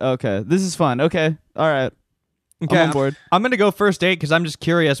out. Okay, this is fun. Okay, all right. Okay, I'm on board. I'm gonna go first date because I'm just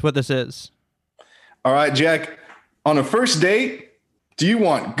curious what this is. All right, Jack. On a first date, do you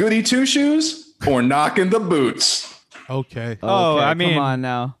want goody two shoes or knocking the boots? Okay. Oh, Okay, I mean- come on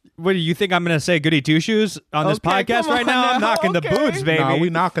now. What do you think I'm gonna say? Goody two shoes on this Okay, podcast come right on now? I'm now, knocking the okay. boots, baby. Nah, we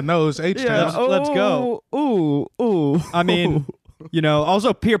knocking those H Yeah. times. Let's go. Ooh. I mean,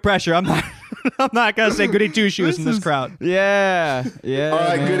 also peer pressure. I'm not. I'm not gonna say goody two shoes in this crowd. Yeah. All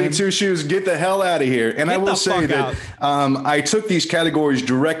right, man. goody two shoes, get the hell out of here. And I Get will the say fuck that I took these categories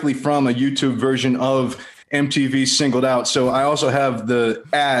directly from a YouTube version of MTV Singled Out. So I also have the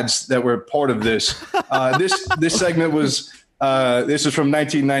ads that were part of this. This segment was this is from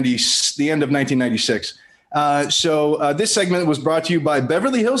 1990, the end of 1996. So this segment was brought to you by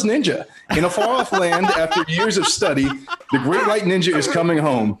Beverly Hills Ninja. In a far-off land, after years of study, the Great White Ninja is coming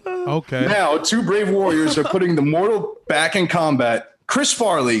home. Okay. Now, 2 brave warriors are putting the mortal back in combat. Chris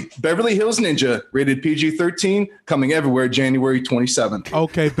Farley, Beverly Hills Ninja, rated PG-13, coming everywhere January 27th.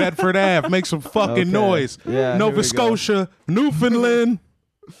 Okay, Bedford Ave, make some fucking Okay. noise. Yeah, Nova here we go. Scotia, Newfoundland.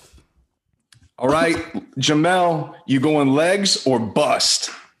 All right, Jamel, you going legs or bust?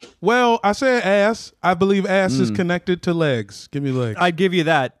 Well, I said ass. I believe ass is connected to legs. Give me legs. I'd give you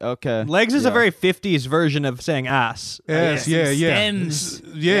that. Okay. Legs is a Yeah. very 50s version of saying ass. ass, yeah. Stems.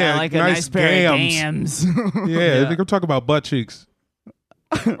 Yeah, like a nice pair of gams. Yeah, I think I'm talking about butt cheeks.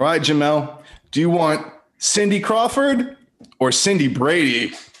 All right, Jamel, do you want Cindy Crawford or Cindy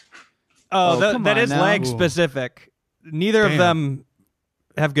Brady? Oh, come that on is now. leg specific. Neither of Damn. them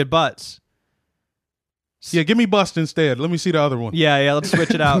have good butts. Yeah, give me bust instead. Let me see the other one. Yeah, let's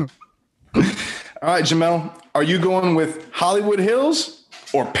switch it out. All right, Jamel, are you going with Hollywood Hills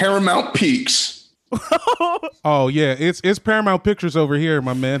or Paramount Peaks? Oh yeah, it's Paramount Pictures over here,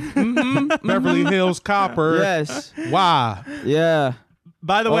 my man. Beverly Hills Copper. Yes. Why? Yeah.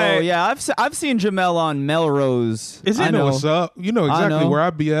 By the way, Oh yeah, I've seen Jamel on Melrose. Is it- I You know know. what's up. You know exactly know. where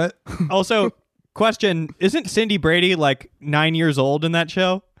I'd be at. also, question, isn't Cindy Brady like 9 years old in that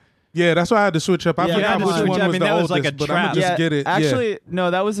show? Yeah, that's why I had to switch up. I Yeah, forgot come which on. one I was mean, the that was oldest, like a but I'm trap. gonna just get it. Actually,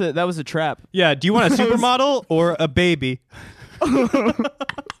 no, that was a trap. Yeah, do you want a supermodel or a baby?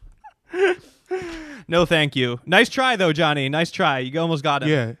 No, thank you. Nice try, though, Johnny. Nice try. You almost got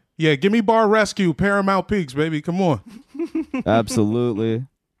him. Yeah. Give me Bar Rescue, Paramount Peaks, baby. Come on. Absolutely.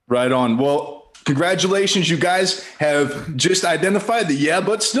 Right on. Well, congratulations. You guys have just identified the Yeah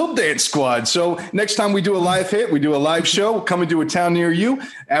But Still Dance Squad. So next time we do a live hit, we do a live show, coming to a town near you.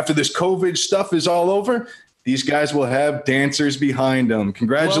 After this COVID stuff is all over, these guys will have dancers behind them. Well,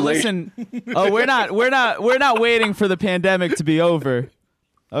 Congratulations. listen. We're not waiting for the pandemic to be over.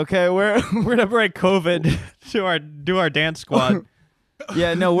 Okay, We're gonna break COVID to do our dance squad.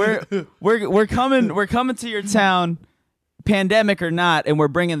 yeah, no, we're coming to your town, pandemic or not, and we're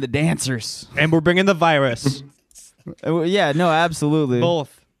bringing the dancers. And we're bringing the virus. Yeah, no, absolutely.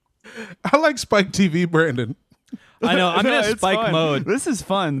 Both. I like Spike TV, Brandon. I know. I'm No, in a it's spike fun. mode. This is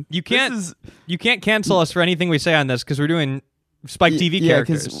fun. You can't. This is, You can't cancel us for anything we say on this because we're doing Spike TV yeah,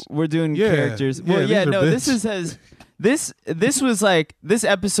 characters. because we're doing Yeah. characters. Yeah, Well, yeah, these are no, bits. this was like this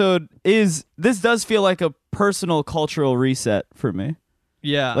episode this does feel like a personal cultural reset for me.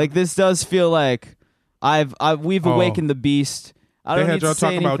 Yeah. Like this does feel like we've Oh. awakened the beast. I They don't had need to y'all say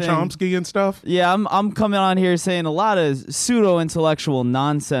talking about anything. Chomsky and stuff. Yeah, I'm coming on here saying a lot of pseudo intellectual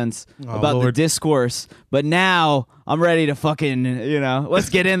nonsense Oh, about the Lord. discourse, but now I'm ready to fucking let's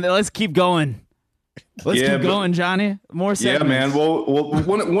get in there. Let's keep going. Let's Yeah, keep but- going, Johnny. More Yeah, segments. man. Well,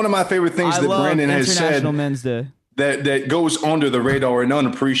 one of my favorite things I that love Brandon has International said Men's Day. that goes under the radar and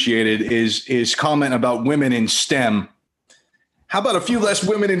unappreciated is comment about women in STEM. How about a few less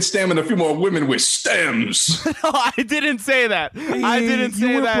women in STEM and a few more women with stems? No, I didn't say that. I didn't say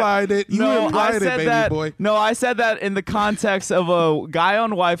You that. implied it. You no, implied I it, said baby that. boy. No, I said that in the context of a guy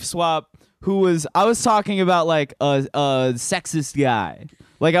on Wife Swap I was talking about like a sexist guy.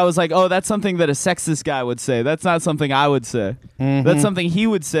 Like I was like, oh, that's something that a sexist guy would say. That's not something I would say. That's something he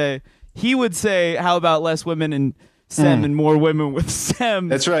would say. He would say, how about less women in STEM and more women with STEM?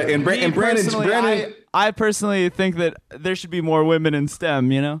 That's right. And, Me personally, I personally think that there should be more women in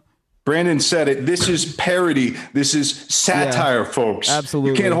STEM, you know? Brandon said it. This is parody. This is satire, folks.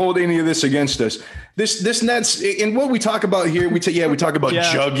 absolutely. You can't hold any of this against us. This and that's and what we talk about here. We talk about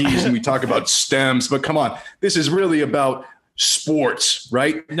Yeah. juggies and we talk about stems, but come on, this is really about sports,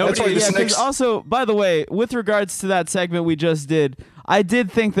 right? Nobody- That's why Yeah, this 'cause next. also, by the way, with regards to that segment we just did, I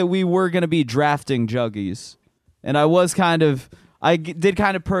did think that we were going to be drafting juggies. And I was did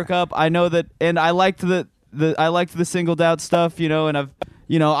kind of perk up. I know that, and I liked I liked the singled out stuff, you know, and I've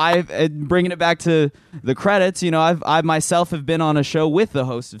bringing it back to the credits, you know, I myself have been on a show with the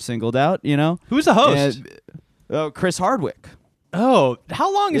host of Singled Out, you know. Who's the host? Chris Hardwick. Oh,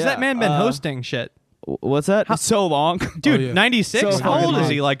 how long has Yeah, that man been hosting shit? What's that? So long. Dude, yeah. 96? So How old fucking is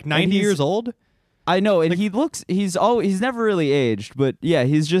he? long. Like 90 And he's- years old? I know, and he's never really aged, but yeah,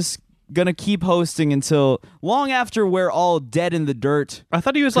 he's just gonna keep hosting until long after we're all dead in the dirt. I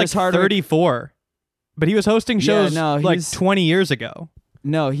thought he was Chris like Hardwick. 34. But he was hosting shows no, like he's- 20 years ago.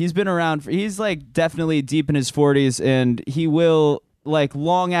 No, he's been around. He's like definitely deep in his 40s, and he will like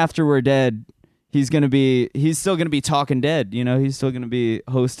long after we're dead. He's still gonna be talking dead. You know, he's still gonna be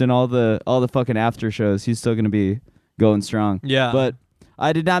hosting all the fucking after shows. He's still gonna be going strong. Yeah. But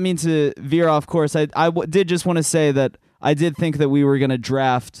I did not mean to veer off course. I did just want to say that I did think that we were gonna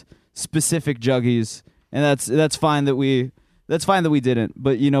draft specific juggies, and that's fine that we didn't.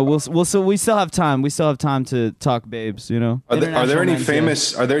 But you know, we still have time. We still have time to talk babes. You know, Are there International any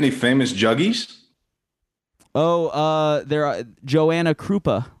Men's Day. famous juggies? There are Joanna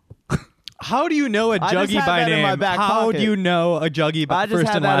Krupa. How do you know a I just Juggy had by that in name? my back How pocket. do you know a Juggy by I just first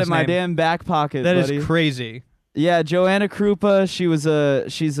had and that last in my name? damn back pocket. That buddy. is crazy. Yeah, Joanna Krupa.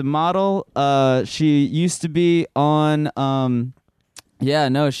 She's a model. She used to be on.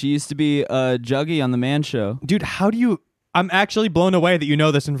 She used to be Juggy on the Man Show. Dude, how do you... I'm actually blown away that you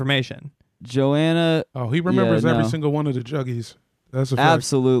know this information. Joanna. Oh, he remembers every no. single one of the Juggies. That's a fact.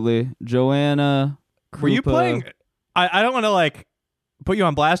 Absolutely, Joanna. Krupa. Were you playing... I don't want to like put you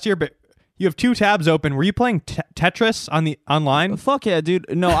on blast here, but you have 2 tabs open. Were you playing Tetris online? Fuck yeah, dude.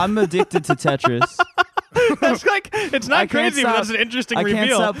 No, I'm addicted to Tetris. That's like... It's I not can't crazy, but stop- that's an interesting I reveal.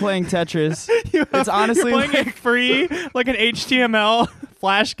 can't stop playing Tetris. It's honestly You're playing like- it free, like an HTML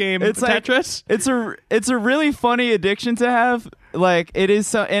flash game. It's like- Tetris. It's a really funny addiction to have. Like it is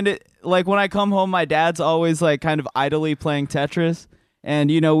so, and it like when I come home, my dad's always like kind of idly playing Tetris, and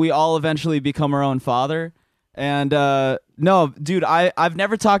we all eventually become our own father. And no, dude, I've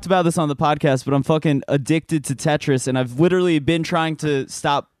never talked about this on the podcast, but I'm fucking addicted to Tetris, and I've literally been trying to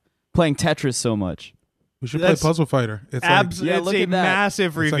stop playing Tetris so much. We should play That's Puzzle Fighter. It's Yeah, It's look a at that.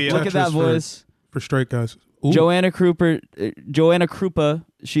 massive It's like reveal. Look at that Tetris voice. for straight guys. Ooh. Joanna Krupa.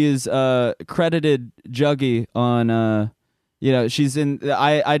 She is credited Juggy on. She's in.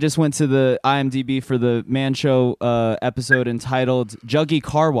 I just went to the IMDb for the Man Show episode entitled "Juggy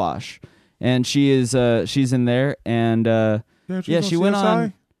Car Wash," and she is she's in there, and she went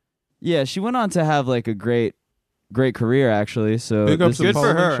on. Yeah, she went on to have like a great career actually. So Big ups to good for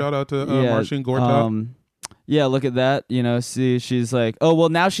Poland. her. Shout out to Marcin Gortat. Yeah, look at that. See, she's like, oh well,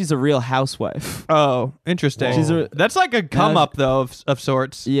 now she's a real housewife. Oh, interesting. Whoa. That's like a come up though of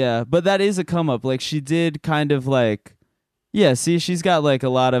sorts. Yeah, but that is a come up. Like she did kind of like, yeah. See, she's got like a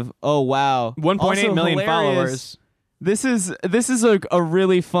lot of. Oh wow, 1.8 Also million hilarious. followers. This is a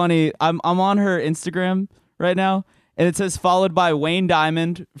really funny. I'm on her Instagram right now, and it says followed by Wayne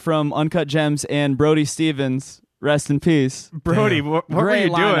Diamond from Uncut Gems and Brody Stevens. Rest in peace, Brody. What were Great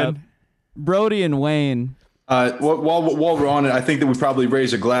you lineup. doing? Brody and Wayne. While we're on it, I think that we probably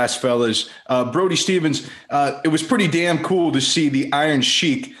raise a glass, fellas. Brody Stevens, it was pretty damn cool to see the Iron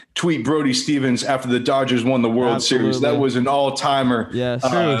Sheik tweet Brody Stevens after the Dodgers won the World Series. Absolutely. That was an all-timer Yes.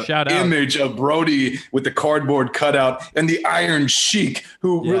 True. Shout out. image of Brody with the cardboard cutout and the Iron Sheik,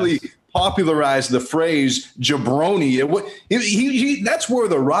 who really popularized the phrase jabroni. He that's where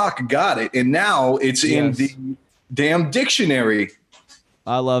The Rock got it, and now it's in the damn dictionary.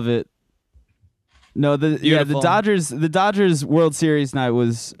 I love it. No, the Beautiful. Dodgers World Series night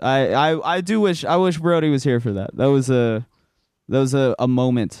was I wish Brody was here for that. That was a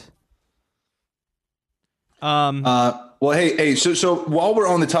moment. Well, hey. So while we're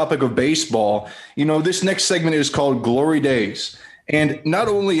on the topic of baseball, this next segment is called Glory Days. And not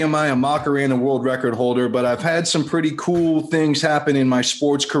only am I a Macarena world record holder, but I've had some pretty cool things happen in my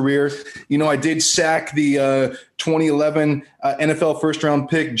sports career. I did sack the 2011 NFL first-round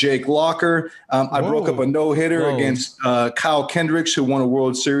pick, Jake Locker. I broke up a no-hitter against Kyle Kendricks, who won a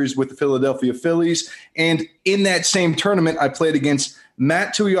World Series with the Philadelphia Phillies. And in that same tournament, I played against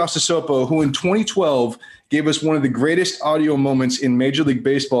Matt Tuiasosopo, who in 2012 gave us one of the greatest audio moments in Major League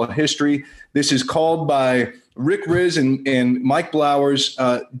Baseball history. This is called by Rick Riz and Mike Blowers.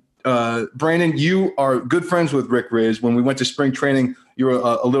 Brandon, you are good friends with Rick Riz. When we went to spring training, you were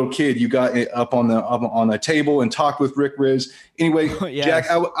a little kid. You got up on the table and talked with Rick Riz. Anyway, Yes.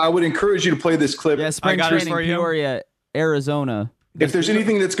 Jack, I would encourage you to play this clip. Yeah, spring got it training, for you. Peoria, Arizona. If there's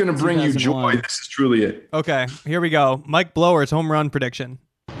anything that's going to bring you 2001. joy, this is truly it. Okay, here we go. Mike Blower's home run prediction.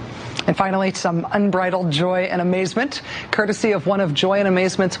 And finally, some unbridled joy and amazement, courtesy of one of Joy and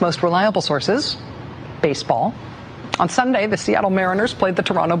Amazement's most reliable sources, baseball. On Sunday, the Seattle Mariners played the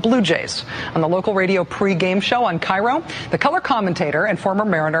Toronto Blue Jays. On the local radio pre-game show on Cairo, the color commentator and former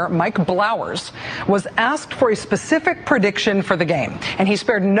Mariner Mike Blowers was asked for a specific prediction for the game. And he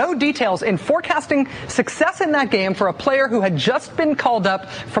spared no details in forecasting success in that game for a player who had just been called up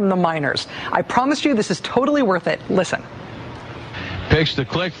from the minors. I promise you this is totally worth it. Listen. Pitch to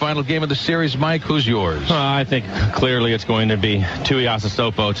Click, final game of the series. Mike, who's yours? I think clearly it's going to be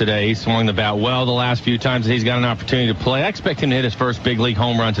Tuiasosopo today. He swung the bat well the last few times that he's got an opportunity to play. I expect him to hit his first big league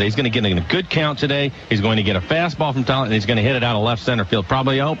home run today. He's going to get in a good count today. He's going to get a fastball from Talent, and he's going to hit it out of left center field,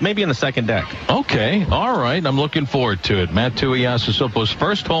 probably maybe in the second deck. Okay, all right. I'm looking forward to it. Matt Tuiasosopo's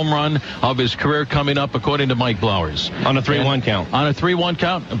first home run of his career coming up, according to Mike Blowers. On a 3-1 count. On a 3-1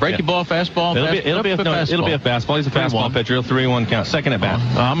 count? A breaking ball, fastball? It'll be a fastball. He's a fastball 3-1. pitcher. 3-1 count. second at bat.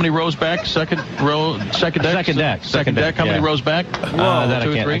 How many rows back? Second row, second deck? Second deck. How many Yeah. rows back? That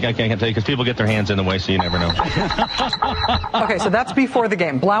 2 or 3? I can't tell you because people get their hands in the way, so you never know. Okay, so that's before the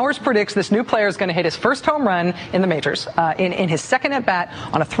game. Blowers predicts this new player is going to hit his first home run in the majors in his second at bat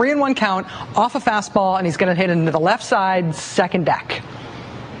on a 3-1 count off a fastball, and he's going to hit into the left side second deck.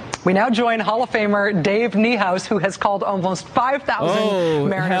 We now join Hall of Famer Dave Niehaus, who has called almost 5,000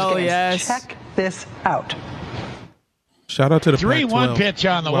 Mariners hell games. yes. Check this out. Shout out to the 3-1 Pac-12 pitch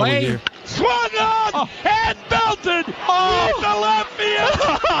on the while we're way. here. Swung on and belted deep to left field.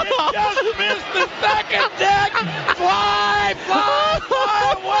 It just missed the second deck. Fly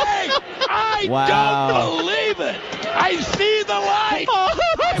away. I Wow. don't believe it. I see the light.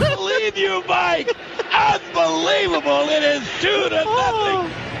 I believe you, Mike. Unbelievable. It is 2-0.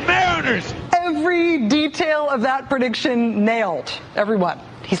 Mariners. Every detail of that prediction nailed. Everyone.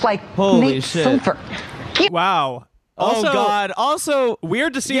 He's like Holy Nate shit. Silver. Wow. Oh God! Also,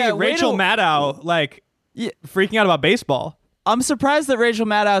 Weird to see Yeah, Rachel Maddow like freaking out about baseball. I'm surprised that Rachel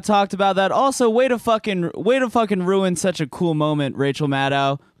Maddow talked about that. Also, way to fucking ruin such a cool moment, Rachel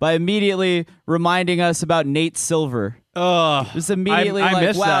Maddow, by immediately reminding us about Nate Silver. Ugh. Just immediately I like,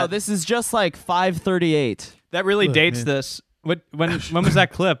 missed wow, that. this is just like 5:38. That really dates this. When was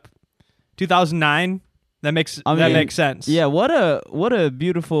that clip? 2009. That makes sense. Yeah, what a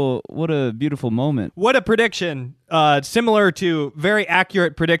beautiful moment. What a prediction. Similar to very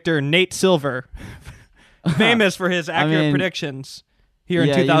accurate predictor Nate Silver, famous for his accurate predictions here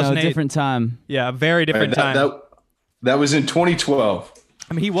in 2008. Different time. Yeah, very different time. That was in 2012.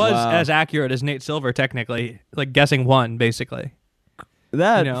 I mean, he was Wow. as accurate as Nate Silver, technically, like guessing one, basically.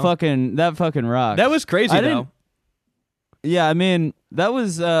 That You know? fucking rocks. That was crazy, though. Yeah, I mean, that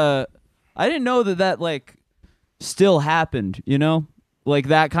was I didn't know that like still happened, you know? Like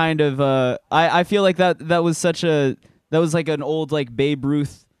that kind of I feel like that was like an old like Babe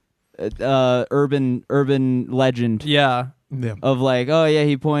Ruth urban legend. Yeah. Of like, oh yeah,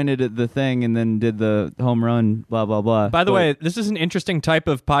 he pointed at the thing and then did the home run, blah blah blah. By the way, this is an interesting type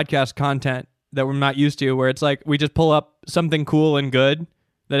of podcast content that we're not used to, where it's like we just pull up something cool and good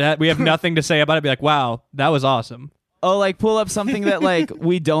that we have nothing to say about it. Be like, wow, that was awesome. Oh, like pull up something that like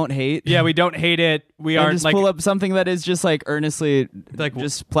we don't hate. Yeah, we don't hate it. We And aren't just like pull up something that is just like earnestly like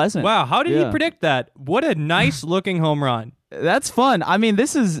just pleasant. wow, how did Yeah. he predict that? What a nice looking home run. That's fun. I mean,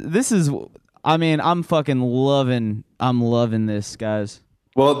 this is. I mean, I'm loving this, guys.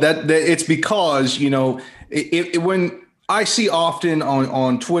 Well, that it's because when I see often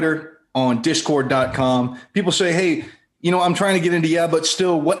on Twitter, on Discord.com, people say, "Hey, I'm trying to get into but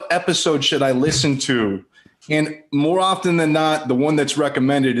still, what episode should I listen to?" And more often than not, the one that's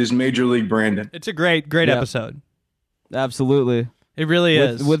recommended is Major League Brandon. It's a great Yeah. episode. Absolutely. It really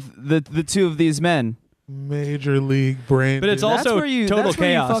is. With the two of these men. Major League Brandon. But it's also That's where you total that's where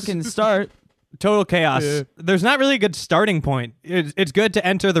chaos. you fucking start. Total chaos. Yeah. There's not really a good starting point. It's good to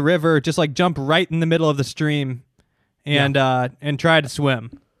enter the river, just like jump right in the middle of the stream, and try to swim.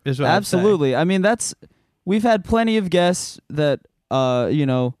 Is what I'd say. Absolutely. I mean, we've had plenty of guests that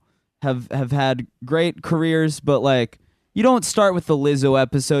have had great careers, but like you don't start with the Lizzo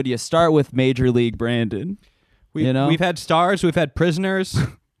episode. You start with Major League Brandon. We've had stars, we've had prisoners,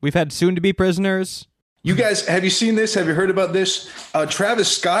 we've had soon-to-be prisoners. You guys, have you seen this? Have you heard about this? Travis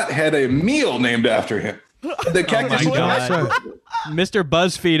Scott had a meal named after him. The Cactus my Jack. God. Mr.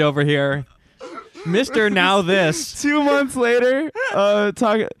 BuzzFeed over here. Mr. Now This. 2 months later,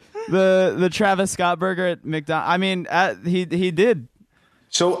 talk the Travis Scott burger at McDonald's. I mean, he did.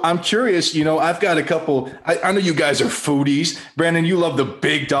 So I'm curious, I've got a couple. I know you guys are foodies. Brandon, you love the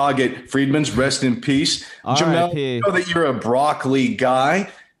big dog at Friedman's. Rest in peace. Jamel, R.I.P. I know that you're a broccoli guy.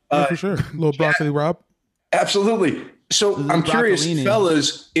 Yeah, for sure. Little broccoli Rob. Absolutely. So I'm curious, broccolini.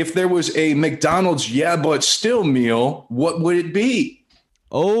 fellas, if there was a McDonald's but still meal, what would it be?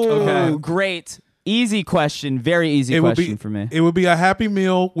 Oh, Okay. great. Easy question. Very easy question for me. It would be a Happy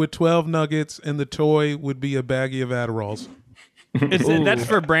Meal with 12 nuggets, and the toy would be a baggie of Adderalls. That's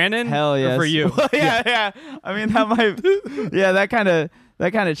for Brandon? Hell Or yes. for you? yeah. I mean, that might. Yeah, that kind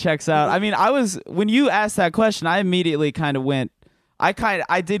of checks out. I mean, when you asked that question, I immediately kind of went.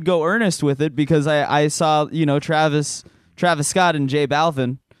 I did go earnest with it because I saw Travis Scott and Jay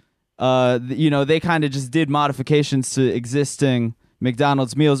Balvin. They kind of just did modifications to existing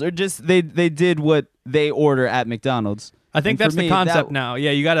McDonald's meals, or just they did what they order at McDonald's. I think And for that's the me, concept now.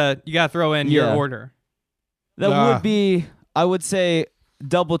 Yeah, you gotta throw in your Yeah. order. That Ah. would be, I would say,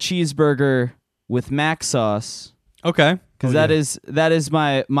 double cheeseburger with mac sauce. Okay. Because that is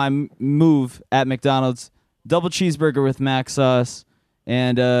my move at McDonald's. Double cheeseburger with mac sauce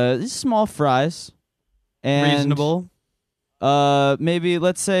and small fries. And Reasonable. Maybe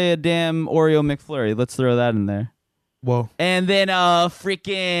let's say a damn Oreo McFlurry. Let's throw that in there. Whoa. And then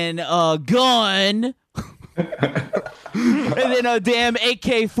freaking gun. And then a damn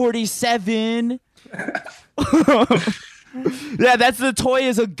AK-47. Yeah, that's the toy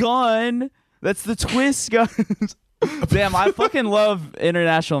is a gun. That's the twist gun. Damn, I fucking love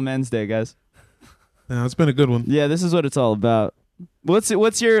International Men's Day, guys. Yeah, it's been a good one. Yeah, this is what it's all about. What's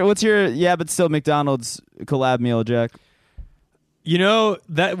your yeah, but still McDonald's collab meal, Jack? You know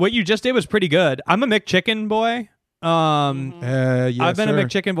that what you just did was pretty good. I'm a McChicken boy. Yes, I've been sir. a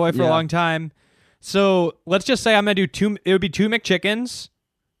McChicken boy for a long time. So let's just say I'm gonna do two. It would be 2 McChickens,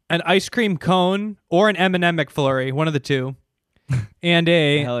 an ice cream cone, or an M&M McFlurry, one of the two, and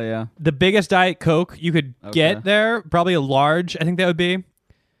Hell yeah, the biggest Diet Coke you could get there, probably a large. I think that would be.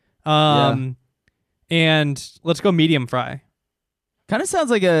 And let's go medium fry. Kind of sounds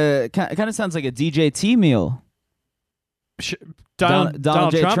like a DJT meal.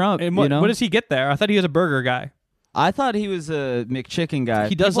 Donald J. Trump. And what, you know? what does he get there? I thought he was a burger guy. I thought he was a McChicken guy.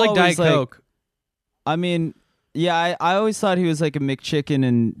 He does People like Diet always, Coke. I mean, yeah, I always thought he was like a McChicken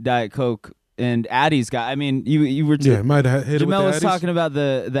and Diet Coke and Addie's guy. I mean, you were might have hit it with Jamel the was Addies. talking about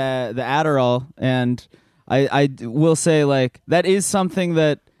the Adderall, and I will say like that is something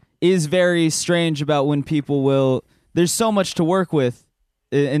that is very strange about when people will. There's so much to work with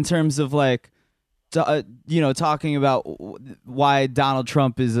in terms of like. Talking about why Donald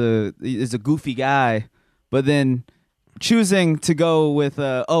Trump is a goofy guy, but then choosing to go with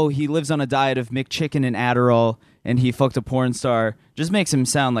he lives on a diet of McChicken and Adderall and he fucked a porn star just makes him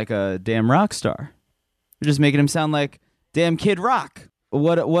sound like a damn rock star. You're just making him sound like damn Kid Rock.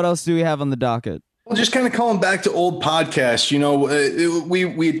 What else do we have on the docket? Well, just kind of calling back to old podcasts. You know,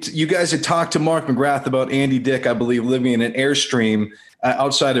 you guys had talked to Mark McGrath about Andy Dick, I believe, living in an Airstream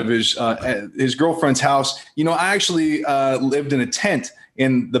outside of his girlfriend's house. You know, I actually lived in a tent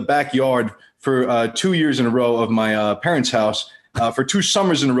in the backyard for 2 years in a row of my parents' house. For 2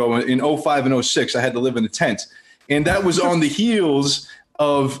 summers in a row in 05 and 06, I had to live in a tent. And that was on the heels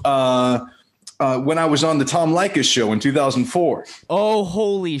of when I was on the Tom Leykis show in 2004. Oh,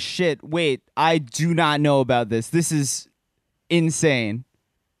 holy shit. Wait, I do not know about this. This is insane.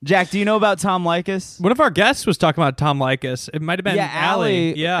 Jack, do you know about Tom Leykis? One of our guests was talking about Tom Leykis. It might have been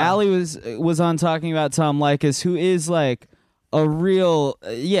Allie. Yeah, Allie was on talking about Tom Leykis, who is like a real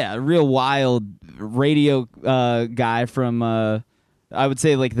wild radio guy from I would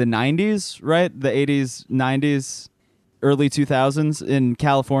say like the 90s, right? The 80s, 90s, early 2000s in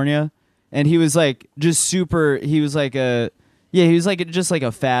California. And he was like just super. He was like just like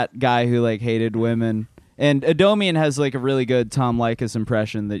a fat guy who like hated women. And Adomian has like a really good Tom Leykis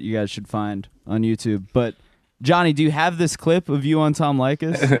impression that you guys should find on YouTube. But Johnny, do you have this clip of you on Tom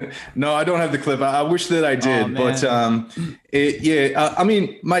Leykis? No, I don't have the clip. I wish that I did, but I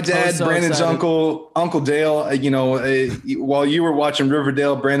mean, my dad, so Brandon's excited. Uncle Dale. While you were watching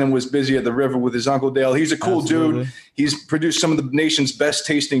Riverdale, Brandon was busy at the river with his Uncle Dale. He's a cool Absolutely. dude. He's produced some of the nation's best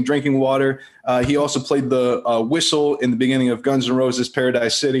tasting drinking water. He also played the whistle in the beginning of Guns N' Roses'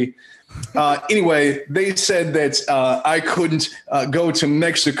 Paradise City. Anyway, they said that I couldn't go to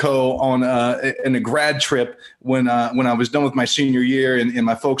Mexico on in a grad trip when I was done with my senior year, and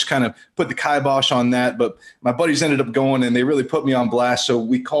my folks kind of put the kibosh on that. But my buddies ended up going, and they really put me on blast. So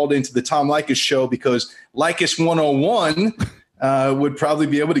we called into the Tom Leykis show because Leykis 101 would probably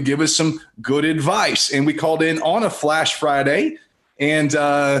be able to give us some good advice. And we called in on a Flash Friday, and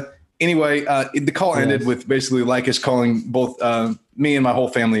anyway, the call ended with basically Leykis calling both me and my whole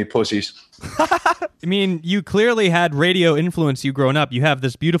family pussies. I mean, you clearly had radio influence you growing up. You have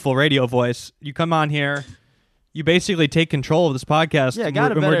this beautiful radio voice. You come on here, you basically take control of this podcast. Yeah,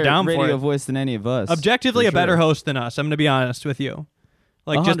 got a and we're better down for radio it. voice than any of us. Objectively, for a better sure. host than us. I'm going to be honest with you.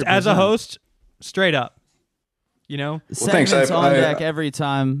 Like, just 100%. as a host, straight up. You know? Segments thanks. on deck every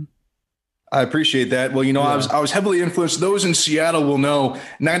time. I appreciate that. Well, I was heavily influenced. Those in Seattle will know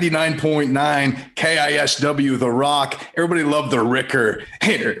 99.9 KISW, The Rock. Everybody loved the Ricker.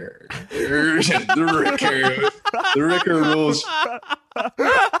 The Ricker rules.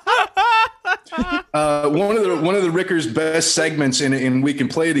 One of the Ricker's best segments, and we can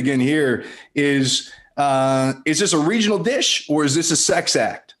play it again here, is this a regional dish or is this a sex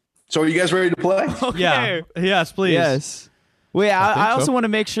act? So are you guys ready to play? Yeah. Yes, please. Yes. Wait, I also want to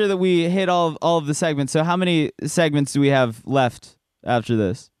make sure that we hit all of the segments. So how many segments do we have left after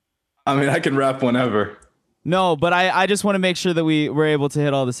this? I mean, I can rap whenever. No, but I just want to make sure that we were able to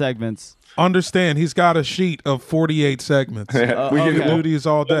hit all the segments. Understand, he's got a sheet of 48 segments. We okay. can do these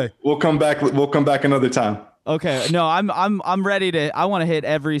all day. We'll come back another time. Okay, no, I'm ready to. I want to hit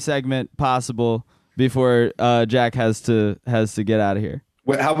every segment possible. before Jack has to get out of here.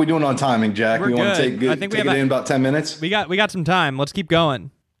 How are we doing on timing, Jack? We're we want to good. I think take it in about 10 minutes? We got some time. Let's keep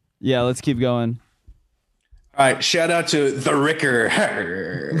going. Yeah, let's keep going. All right, shout out to the Ricker.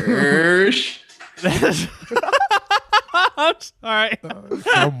 All right.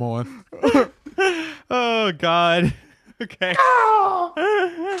 Come on. Oh God. Okay.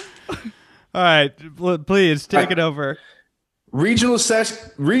 All right. Please take it over. Regional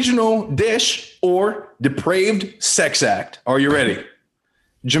dish or depraved sex act. Are you ready?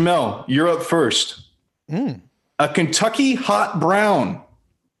 Jamel, you're up first. A Kentucky hot brown.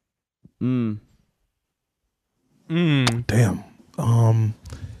 Damn.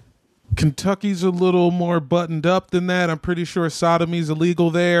 Kentucky's a little more buttoned up than that. I'm pretty sure sodomy's illegal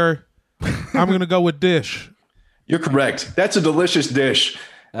there. I'm going to go with dish. You're correct. That's a delicious dish.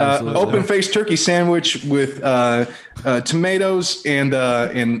 Open-faced turkey sandwich with tomatoes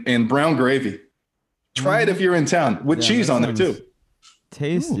and brown gravy. Try it if you're in town with cheese on there too.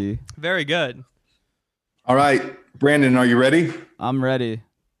 Tasty. Very good. All right, Brandon, are you ready? I'm ready.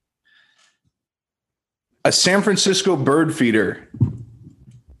 A San Francisco bird feeder.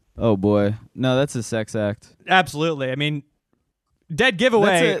 Oh boy. No, that's a sex act. Absolutely. I mean, dead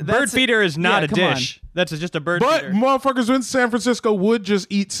giveaway. Bird feeder is not a dish. That's just a bird But feeder. motherfuckers in San Francisco would just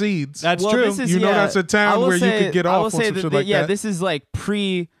eat seeds. That's true. That's a town where you could get off on some shit like that. This is like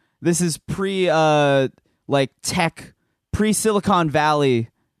pre like tech, pre-Silicon Valley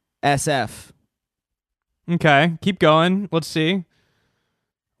SF. Okay, keep going. Let's see.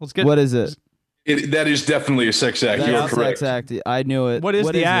 Let's get. What is it? That is definitely a sex act. You're correct. Sex act. I knew it. What is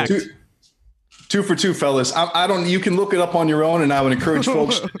the act? Two for two, fellas. I don't. You can look it up on your own, and I would encourage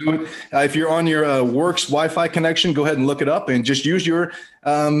folks to do it. If you're on your work's Wi-Fi connection, go ahead and look it up, and just use your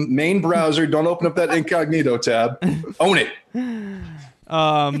main browser. Don't open up that incognito tab. Own it.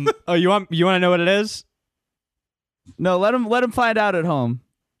 Oh, you want to know what it is? No, let him find out at home.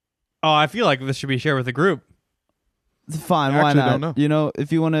 Oh, I feel like this should be shared with the group. It's fine. Why not? Don't know. You know,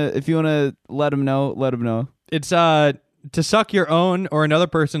 if you wanna let him know, let him know. It's to suck your own or another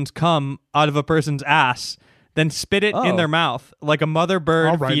person's cum out of a person's ass, then spit it in their mouth like a mother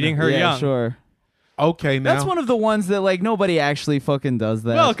bird feeding her young. Sure. Okay, now that's one of the ones that like nobody actually fucking does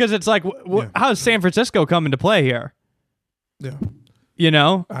that. Well, because it's like, how's San Francisco come into play here? Yeah. You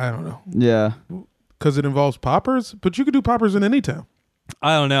know? I don't know. Yeah. Because it involves poppers, but you could do poppers in any town.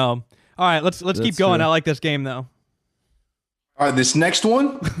 I don't know. All right, let's keep going. True. I like this game though. All right, this next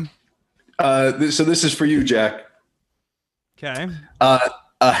one. So this is for you, Jack. Okay. A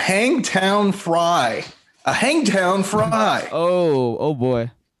Hangtown fry. A Hangtown fry. Oh boy.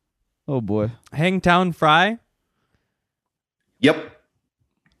 Oh boy. Hangtown fry? Yep.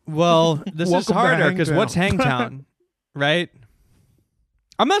 Well, this is harder because what's Hangtown? Right?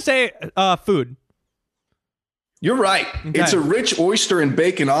 I'm going to say food. You're right. Okay. It's a rich oyster and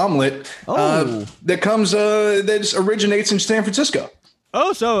bacon omelet that originates in San Francisco.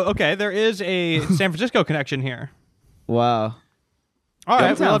 Oh, so, okay. There is a San Francisco connection here. Wow. All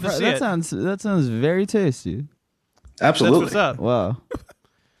right. We'd love to see it. That sounds very tasty. Absolutely. That's what's up. Wow.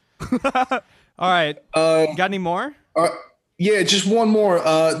 All right. Got any more? Yeah, just one more.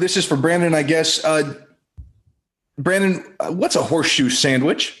 This is for Brandon, I guess. Brandon, what's a horseshoe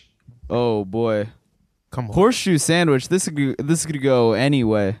sandwich? Oh, boy. Come on. Horseshoe sandwich. This could go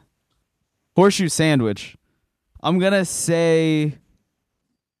anyway. Horseshoe sandwich. I'm gonna say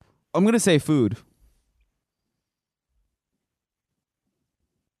food.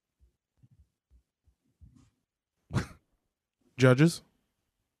 Judges?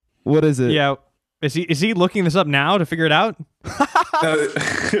 What is it? Yeah. Is he looking this up now to figure it out? I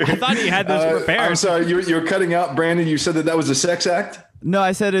thought he had this prepared. I'm sorry, you're cutting out, Brandon. You said that was a sex act? No,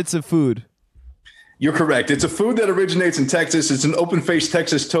 I said it's a food. You're correct. It's a food that originates in Texas. It's an open-faced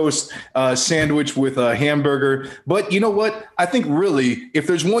Texas toast sandwich with a hamburger. But you know what? I think really, if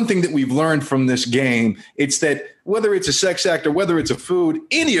there's one thing that we've learned from this game, it's that whether it's a sex act or whether it's a food,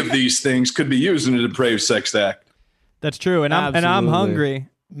 any of these things could be used in a depraved sex act. That's true. And I'm hungry.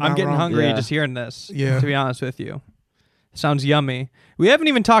 I'm getting hungry just hearing this. Yeah. To be honest with you. Sounds yummy. We haven't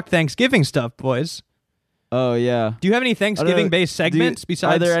even talked Thanksgiving stuff, boys. Oh, yeah. Do you have any Thanksgiving-based segments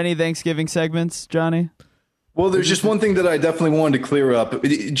besides? Are there any Thanksgiving segments, Johnny? Well, there's just one thing that I definitely wanted to clear up.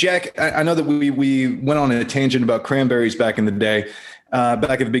 Jack, I know that we went on a tangent about cranberries back in the day,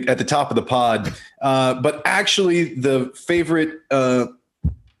 back at the top of the pod. But actually, the favorite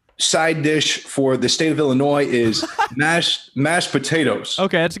side dish for the state of Illinois is mashed potatoes.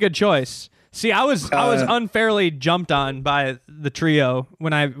 Okay, that's a good choice. See, I was unfairly jumped on by the trio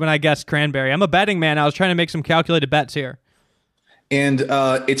when I guessed cranberry. I'm a betting man. I was trying to make some calculated bets here. And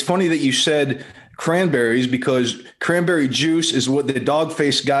it's funny that you said cranberries because cranberry juice is what the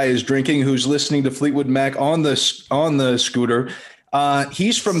dog-faced guy is drinking who's listening to Fleetwood Mac on the scooter.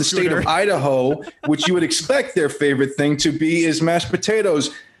 He's from the state of Idaho, which you would expect their favorite thing to be is mashed potatoes.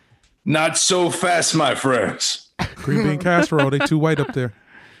 Not so fast, my friends. Green bean casserole. They too white up there.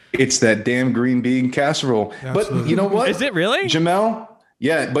 It's that damn green bean casserole. Absolutely. But you know what? Is it really? Jamel?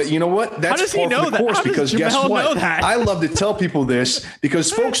 Yeah, but you know what? That's does he par know for the that? course How does because guess Jamel what? know that? I love to tell people this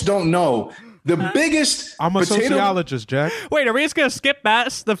because folks don't know. The biggest I'm a potato sociologist, Jack. Wait, are we just gonna skip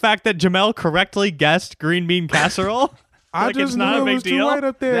past the fact that Jamel correctly guessed green bean casserole? I Like, just it's not knew a it big was too deal? white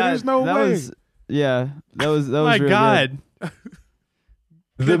up there. There's no way. That was My really God. good.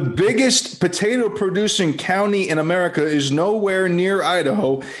 The biggest potato producing county in America is nowhere near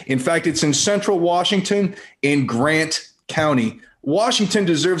Idaho. In fact, it's in central Washington in Grant County. Washington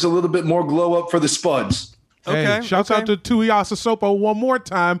deserves a little bit more glow up for the Spuds. Hey, shouts out to Tuiasosopo one more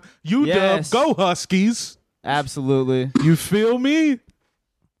time. UW, Yes. go Huskies. Absolutely. You feel me?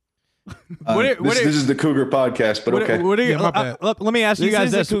 This is the Cougar podcast, but okay. What are your, Yeah, my bad. let me ask you This guys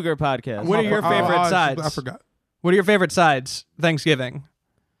is this. the Cougar podcast. What are your favorite sides? I forgot. What are your favorite sides? Thanksgiving.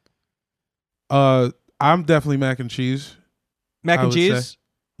 I'm definitely mac and cheese. Mac I and would cheese? say.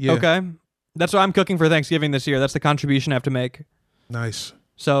 Yeah. Okay. That's what I'm cooking for Thanksgiving this year. That's the contribution I have to make. Nice.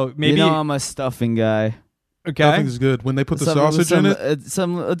 So maybe You know I'm a stuffing guy. okay. Stuffing is good. When they put the sausage in it.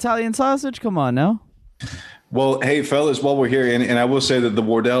 Some Italian sausage. Come on now. Well, hey, fellas, while we're here, and I will say that the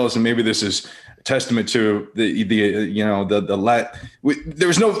Wardells, and maybe this is a testament to there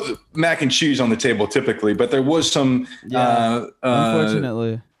was no mac and cheese on the table typically, but there was some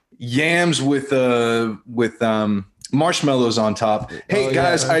Unfortunately. yams with marshmallows on top. Hey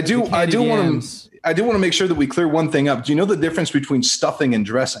guys, I do want to make sure that we clear one thing up. Do you know the difference between stuffing and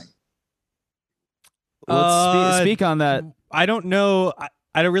dressing? Let's speak on that. I don't know.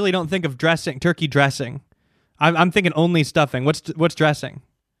 I really don't think of turkey dressing. I'm thinking only stuffing. What's dressing?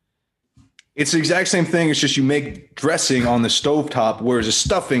 It's the exact same thing. It's just you make dressing on the stovetop, whereas a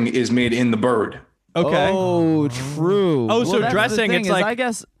stuffing is made in the bird. Okay. Oh, true. Oh, so Well, that's the dressing, thing it's is, like- I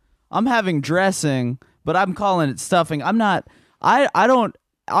guess I'm having dressing, but I'm calling it stuffing. I'm not. I don't.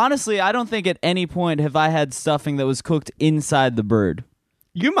 Honestly, I don't think at any point have I had stuffing that was cooked inside the bird.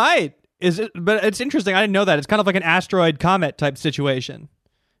 You might. But it's interesting. I didn't know that. It's kind of like an asteroid comet type situation.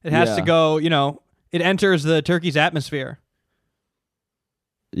 It has to go, it enters the turkey's atmosphere.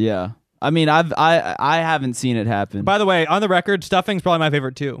 Yeah. I mean, I haven't seen it happen. By the way, on the record, stuffing's probably my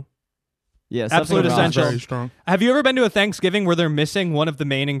favorite too. Yeah, stuffing Absolute around. essential. Very strong. Have you ever been to a Thanksgiving where they're missing one of the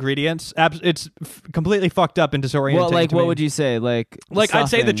main ingredients? It's completely fucked up and disorienting. Well, like, to what me. would you say? Like I'd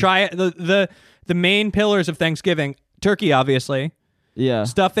say the stuffing. the main pillars of Thanksgiving: turkey, obviously, Yeah.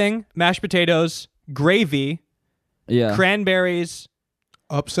 stuffing, mashed potatoes, gravy, Yeah. cranberries,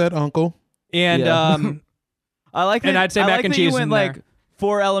 Upset uncle. and Yeah. I like that. And I'd say I mac like and that you cheese went in like there.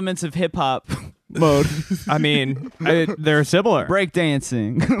 4 elements of hip hop mode. I mean, they're similar. Break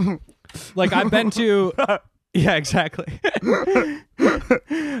dancing. Like I've been to, yeah, exactly.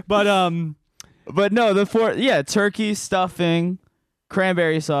 But But no, the 4 turkey, stuffing,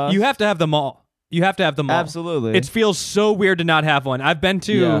 cranberry sauce. you have to have them all. You have to have them all. Absolutely. It feels so weird to not have one. I've been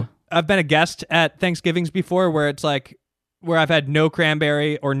a guest at Thanksgivings before where it's like where I've had no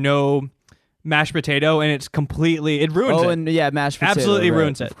cranberry or no mashed potato and it's completely it ruins it. and mashed potato. Absolutely right,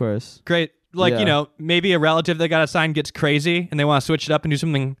 ruins it. Of course. Great. Like, Yeah. maybe a relative that got assigned gets crazy and they want to switch it up and do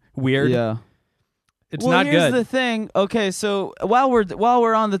something weird. Yeah. It's well, not here's good. the thing. Okay, so while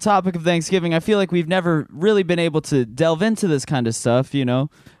we're on the topic of Thanksgiving, I feel like we've never really been able to delve into this kind of stuff.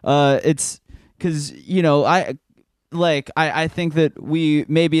 It's because I think that we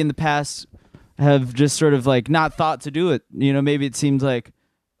maybe in the past have just sort of like not thought to do it. Maybe it seemed like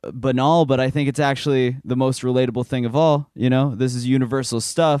banal, but I think it's actually the most relatable thing of all. This is universal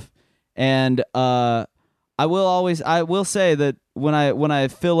stuff, and I will say that when I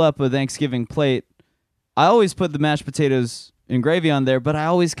fill up a Thanksgiving plate, I always put the mashed potatoes and gravy on there, but I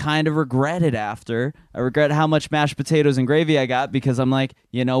always kind of regret it after. I regret how much mashed potatoes and gravy I got because I'm like,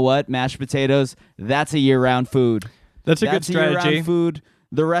 you know what? Mashed potatoes, that's a year-round food. That's a good That's strategy. year-round food.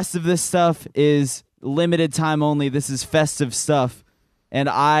 The rest of this stuff is limited time only. This is festive stuff, and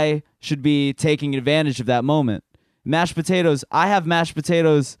I should be taking advantage of that moment. Mashed potatoes, I have mashed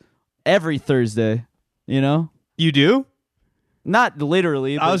potatoes every Thursday, You do? Not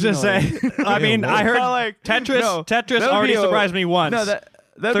literally. I was going gonna to say. I mean, I heard like, Tetris. no, Tetris that would already be a- surprised me once. No, that'd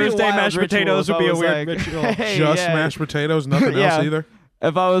be a Thursday wild mashed ritual potatoes if would be I a was weird like, ritual. hey, Just yeah. mashed potatoes, nothing Yeah. else either.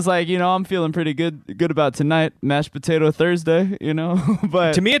 If I was like, I'm feeling pretty good about tonight, mashed potato Thursday,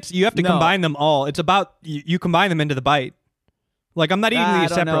 but To me, it's you have to No. combine them all. It's about you combine them into the bite. Like, I'm not eating these I don't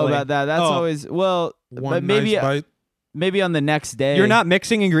separately. know about that. That's always One but maybe nice bite. maybe on the next day. You're not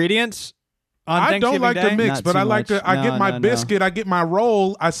mixing ingredients on I Thanksgiving don't like Day? to mix, Not but too I like much. to. I No, get my no. biscuit, I get my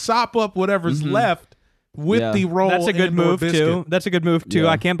roll, I sop up whatever's left with Yeah. the roll. That's a good and/or move biscuit. too. That's a good move too. Yeah.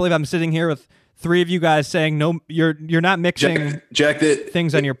 I can't believe I'm sitting here with 3 of you guys saying no. You're not mixing Jack, that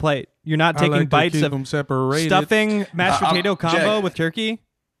things on your plate. You're not I taking like to bites keep of them separated. stuffing mashed potato combo Jack. with turkey.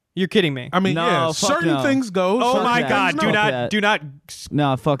 You're kidding me. I mean, No, yeah, fuck certain no. things go. Oh certain my that. God! things Do no. not, that. do not.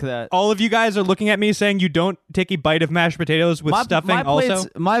 No, fuck that. All of you guys are looking at me saying you don't take a bite of mashed potatoes with stuffing. my Also,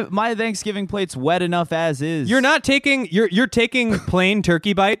 plate's, my Thanksgiving plate's wet enough as is. you're not taking. You're taking plain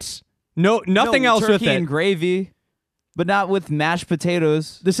turkey bites. No, nothing else turkey with it. and gravy, but not with mashed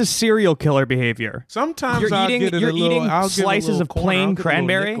potatoes. This is serial killer behavior. Sometimes You're I'll eating. get it You're a little, eating I'll give it a slices little of corner, plain I'll get a little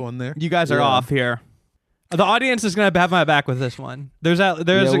cranberry. nickel in there. You guys are Yeah. off here. The audience is going to have my back with this one. There's Yeah,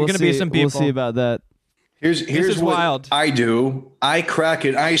 going we'll to be see- some people. We'll see about that. Here's is what wild. I do. I crack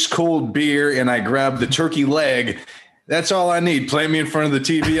an ice cold beer and I grab the turkey leg. That's all I need. Play me in front of the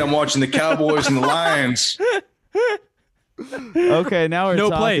TV. I'm watching the Cowboys and the Lions. Okay, now we're no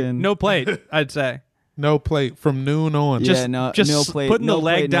talking. plate. No plate. I'd say. No plate from noon on. Yeah, Just, no- just no plate- putting no the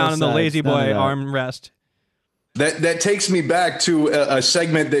leg plate, no down in the sides, lazy none of boy that. armrest. That takes me back to a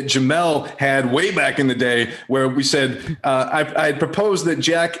segment that Jamel had way back in the day where we said, I had proposed that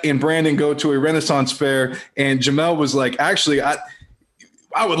Jack and Brandon go to a Renaissance fair. And Jamel was like, actually, I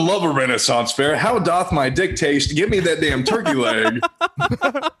would love a Renaissance fair. How doth my dick taste? Give me that damn turkey leg.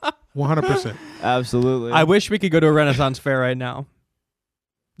 100%. Absolutely. I wish we could go to a Renaissance fair right now.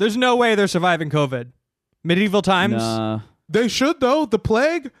 There's no way they're surviving COVID. Medieval times. Nah. They should though. The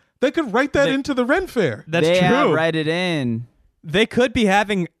plague. They could write that into the Ren Fair. That's they true. write it in. They could be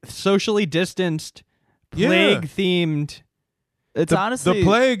having socially distanced, Yeah. plague-themed, It's honestly The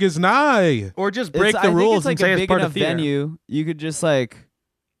plague is nigh. or just it's- break I the think rules it's like and say a it's big part enough of theater. venue. You could just like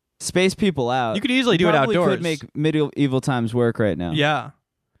space people out. You could easily do it probably outdoors. Could make medieval times work right now. Yeah.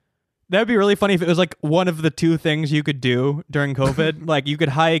 That would be really funny if it was like one of the 2 things you could do during COVID. Like you could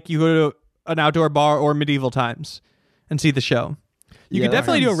hike, you go to an outdoor bar or medieval times and see the show. You Yeah, could that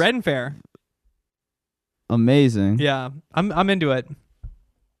definitely do a sounds Ren Fair. Amazing. Yeah. I'm into it.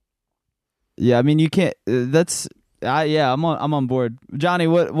 Yeah, I mean you can't. That's. Yeah, I'm on board. Johnny,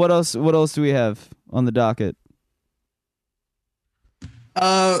 what else? What else do we have on the docket?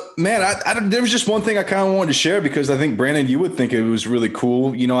 Man, I there was just one thing I kind of wanted to share because I think Brandon, you would think it was really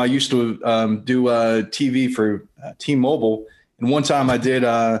cool. You know, I used to do TV for T-Mobile, and one time I did.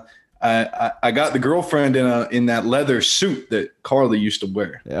 I got the girlfriend in that leather suit that Carly used to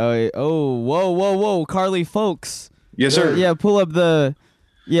wear. Whoa, Carly Folks. Yes, sir. Yeah, pull up the.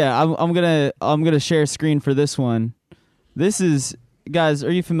 Yeah, I'm gonna share screen for this one. This is, guys.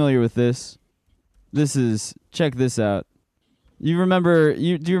 Are you familiar with this? This is, check this out. Do you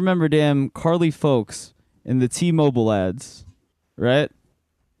remember damn Carly Folks in the T-Mobile ads, right?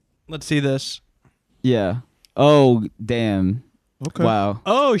 Let's see this. Yeah. Oh damn. Okay. Wow.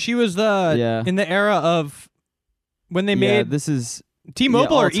 Oh, she was in the era of when they Yeah, made this is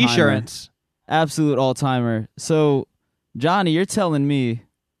T-Mobile or all-timer. Esurance. Absolute all timer. So, Johnny, you're telling me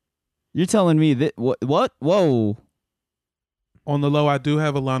that what? Whoa. On the low, I do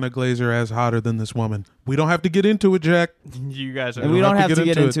have Alana Glazer as hotter than this woman. We don't have to get into it, Jack. You guys are. And we don't have to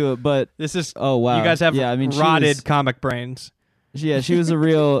get into it, but This is. oh wow. You guys have yeah, I mean, she rotted was- comic brains. Yeah, she was a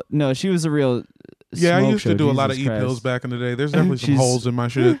real. No, she was a real. Yeah, I smoke used to show, do a lot of Jesus e-pills Christ. back in the day. There's definitely some She's- holes in my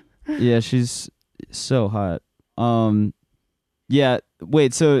shit. Yeah, she's so hot. Yeah.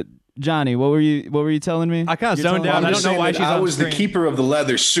 Wait. So, Johnny, what were you telling me? I kind of You're zoned telling out. me- I I'm don't just know saying why that she's I on was the screen. keeper of the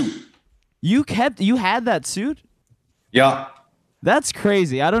leather suit. You had that suit? Yeah. That's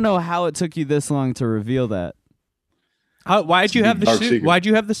crazy. I don't know how it took you this long to reveal that. Why'd you have the Dark suit? secret. Why'd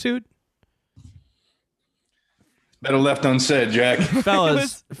you have the suit, Better left unsaid, Jack.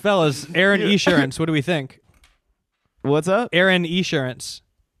 fellas? Aaron Esurance. What do we think? What's up? Aaron Esurance.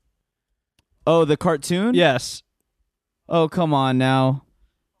 Oh, the cartoon? Yes. Oh, come on now.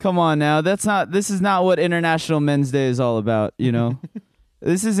 This is not what International Men's Day is all about, you know?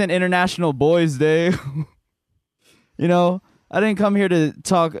 This isn't International Boys Day. You know, I didn't come here to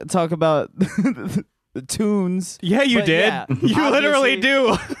talk about the tunes. Yeah, you But did. yeah, You literally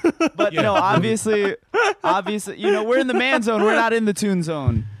do. But no, obviously, you know, we're in the man zone. We're not in the tune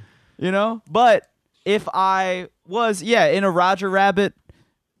zone, you know? But if I was, in a Roger Rabbit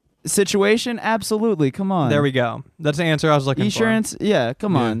situation, absolutely. Come on. There we go. That's the answer I was looking Esurance, yeah,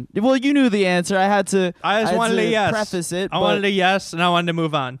 come on. Well, you knew the answer. I had to. for. I just had wanted to a yes. Preface it. I wanted a yes, and I wanted to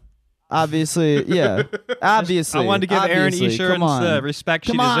move on. Obviously, yeah. Obviously, I wanted to give Aaron obviously. Esurance Come on. the respect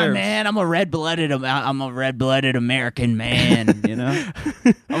she Come on, deserves. man. I'm a red-blooded American man, you know?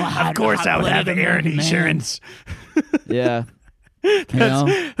 Of course I would have Aaron Esurance. Yeah. You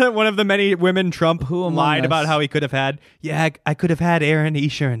know? One of the many women Trump Who among lied us? about how he could have had. Yeah, I could have had Aaron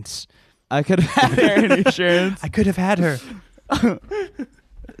Esurance. I could have had Aaron Insurance. I could have had her.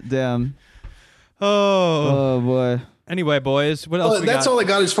 Damn. Oh. Oh, boy. Anyway, boys, what else Well, we that's got? all I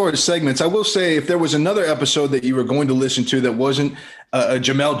got as far as segments. I will say, if there was another episode that you were going to listen to that wasn't a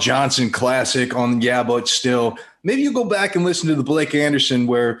Jamel Johnson classic on Yeah, But Still, maybe you go back and listen to the Blake Anderson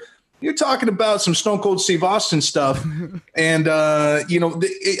where you're talking about some Stone Cold Steve Austin stuff. And, part of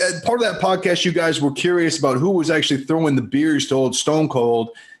that podcast, you guys were curious about who was actually throwing the beers to old Stone Cold.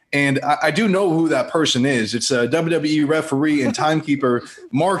 And I do know who that person is. It's a WWE referee and timekeeper,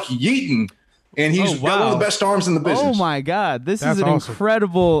 Mark Yeaton. And he's got one of the best arms in the business. Oh my God, this That's is an awesome.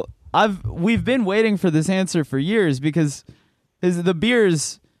 incredible. We've been waiting for this answer for years because the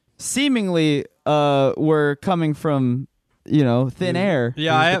beers seemingly were coming from thin air.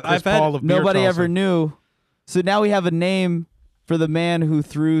 Yeah, I've had Paul of beer Nobody tossing. ever knew. So now we have a name for the man who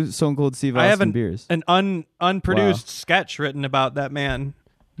threw Stone Cold Steve Austin I have beers. an unproduced sketch written about that man.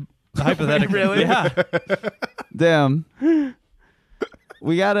 Hypothetically, Really? yeah. Damn.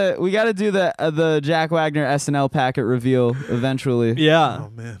 We gotta do the Jack Wagner SNL packet reveal eventually. Yeah.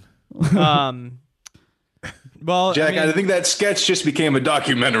 Oh man. Well, Jack, I mean, I think that sketch just became a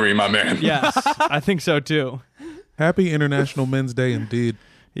documentary, my man. yes, I think so too. Happy International Men's Day indeed.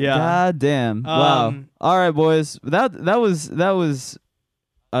 Yeah. God damn. Wow. All right, boys. That was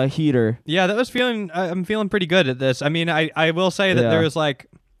a heater. Yeah, that was feeling. I'm feeling pretty good at this. I mean, I will say that Yeah. there was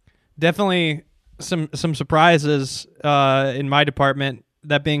definitely some surprises in my department.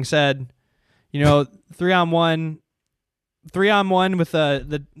 That being said, 3-on-1 with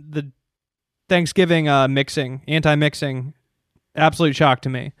the Thanksgiving anti-mixing, absolute shock to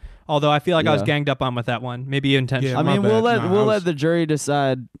me. Although I feel like I was Yeah. ganged up on with that one, maybe intentionally. Yeah, I my mean, bad. we'll let Nah, we'll I was- let the jury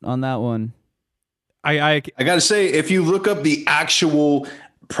decide on that one. I I got to say, if you look up the actual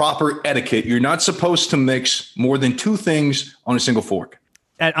proper etiquette, you're not supposed to mix more than two things on a single fork.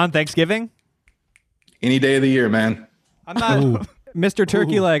 on Thanksgiving, Any day of the year, man. I'm not Mr.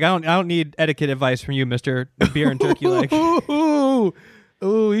 Turkey Leg. I don't need etiquette advice from you, Mr. Beer and Turkey Leg.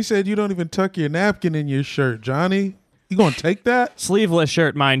 Ooh, he said you don't even tuck your napkin in your shirt, Johnny. You gonna take that? Sleeveless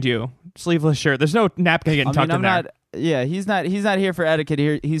shirt, mind you. Sleeveless shirt. There's no napkin getting I tucked mean, in I'm there. not. Yeah, he's not here for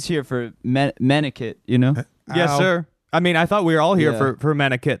etiquette. He's here for meniquette. Yes, Ow. sir. I mean, I thought we were all here Yeah. for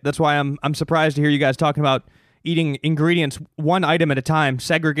meniquette. That's why I'm surprised to hear you guys talking about eating ingredients one item at a time,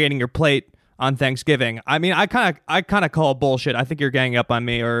 segregating your plate on Thanksgiving. I mean, I kind of call bullshit. I think you're ganging up on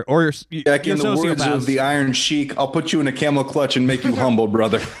me, or you're Jack, in the words sociopaths. of the Iron Sheik, I'll put you in a camel clutch and make you humble,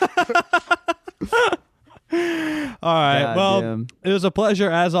 brother. All right. God well, damn. it was a pleasure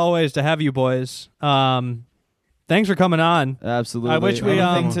as always to have you boys. Thanks for coming on. Absolutely. I wish we,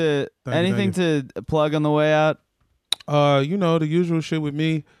 anything to plug on the way out. The usual shit with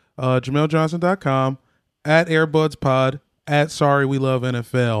me, JamelJohnson.com, at AirbudsPod, at Sorry We Love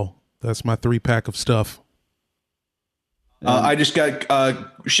NFL. That's my 3-pack of stuff. I just got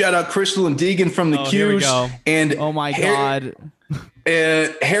shout out Crystal and Deegan from the Here we Qs go. and Oh my God.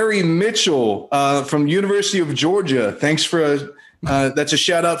 Harry Mitchell from University of Georgia. Thanks for that's a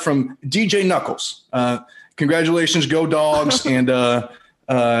shout out from DJ Knuckles. Congratulations, go Dogs, and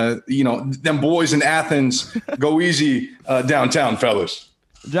them boys in Athens. Go easy downtown, fellas.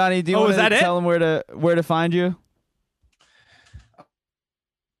 Johnny, do you Oh, want is that to it? tell him where to find you?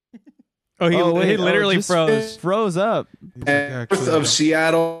 Oh, he literally just froze. Froze up. North of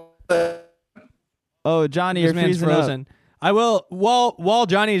Seattle. Oh, Johnny, This you're man's freezing frozen. I will while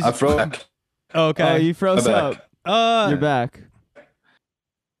Johnny's I froze. okay. up. Oh, you froze I'm back. up. You're back.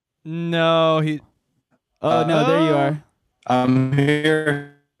 No, he. Oh no, there you are. I'm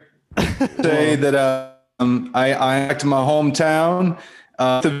here to say that I back to my hometown,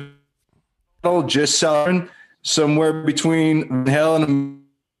 just southern, somewhere between hell and.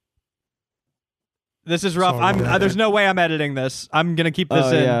 This is rough. Sorry about There's that. no way I'm editing this. I'm gonna keep this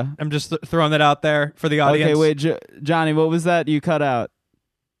Oh, in. yeah. I'm just throwing that out there for the audience. Okay, wait, Johnny, what was that you cut out?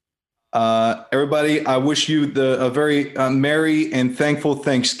 Everybody, I wish you a very merry and thankful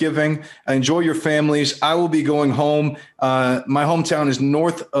Thanksgiving. Enjoy your families. I will be going home. My hometown is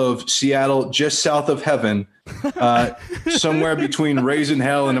north of Seattle, just south of heaven, somewhere between Raising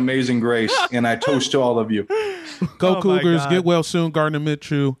Hell and Amazing Grace. And I toast to all of you. Go Oh my Cougars. God. Get well soon, Gardner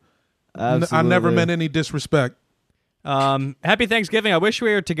Minshew. I never Absolutely. meant any disrespect. Happy Thanksgiving. I wish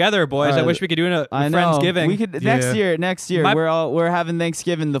we were together, boys. I wish we could do a Friendsgiving. We could next year. We're having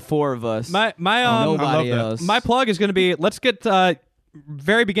Thanksgiving, the four of us. Nobody else. My plug is going to be, let's get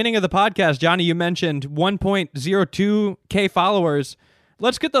very beginning of the podcast, Johnny, you mentioned 1.02K followers.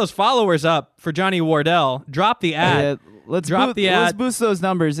 Let's get those followers up for Johnny Wardell. Drop the ad. Let's boost those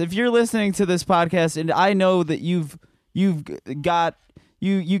numbers. If you're listening to this podcast, and I know that you got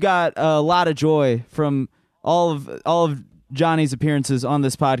a lot of joy from all of Johnny's appearances on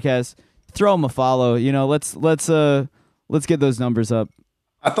this podcast, throw him a follow. Let's get those numbers up.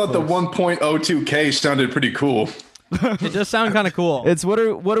 I thought the 1.02K sounded pretty cool. It does sound kind of cool. It's what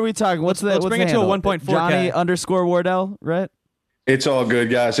are we talking? Let's bring it to a 1.4K. Johnny_Wardell, right? It's all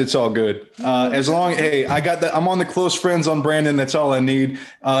good, guys. It's all good. I'm on the close friends on Brandon. That's all I need.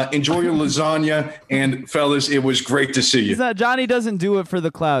 Enjoy your lasagna, and fellas, it was great to see you. Johnny doesn't do it for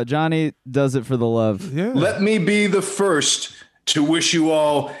the clout. Johnny does it for the love. Yeah. Let me be the first to wish you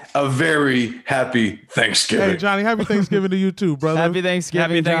all a very happy Thanksgiving. Hey, Johnny, happy Thanksgiving to you too, brother. Happy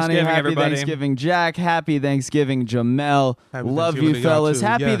Thanksgiving, Johnny. Happy everybody. Thanksgiving, Jack. Happy Thanksgiving, Jamel. Love you, fellas.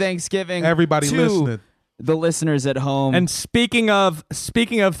 Happy Thanksgiving, everybody listening. The listeners at home. And speaking of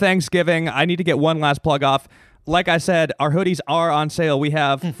Thanksgiving, I need to get one last plug off. Like I said, our hoodies are on sale. We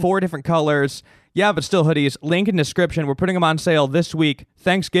have 4 different colors. Yeah, but still hoodies. Link in description. We're putting them on sale this week.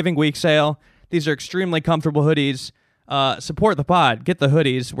 Thanksgiving week sale. These are extremely comfortable hoodies. Support the pod. Get the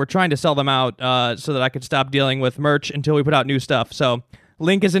hoodies. We're trying to sell them out so that I could stop dealing with merch until we put out new stuff. So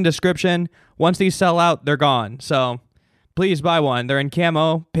link is in description. Once these sell out, they're gone. So please buy one. They're in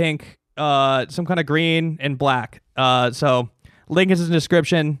camo, pink, some kind of green, and black. So link is in the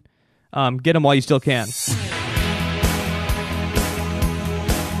description. Get them while you still can.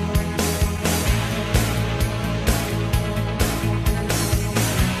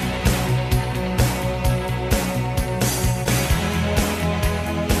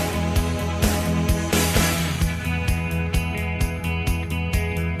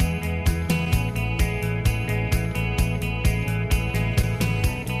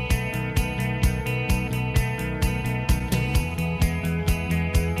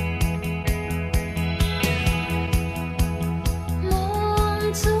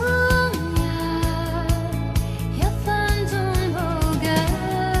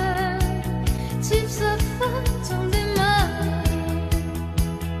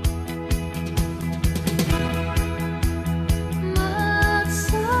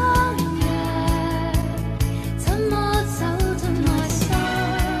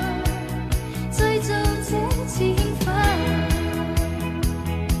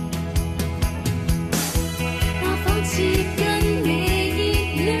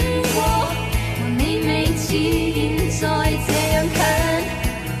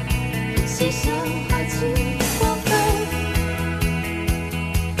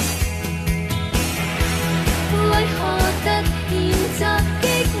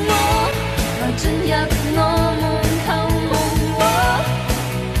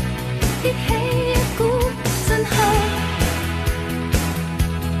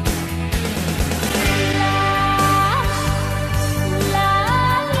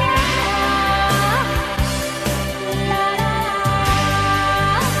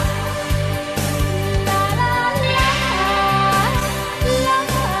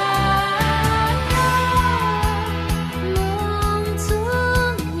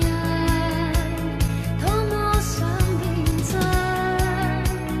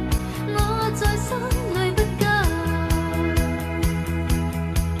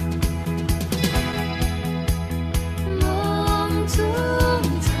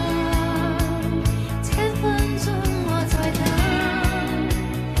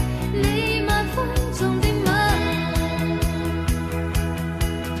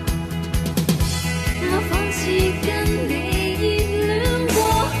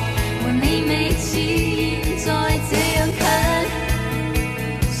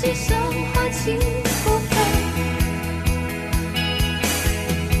 See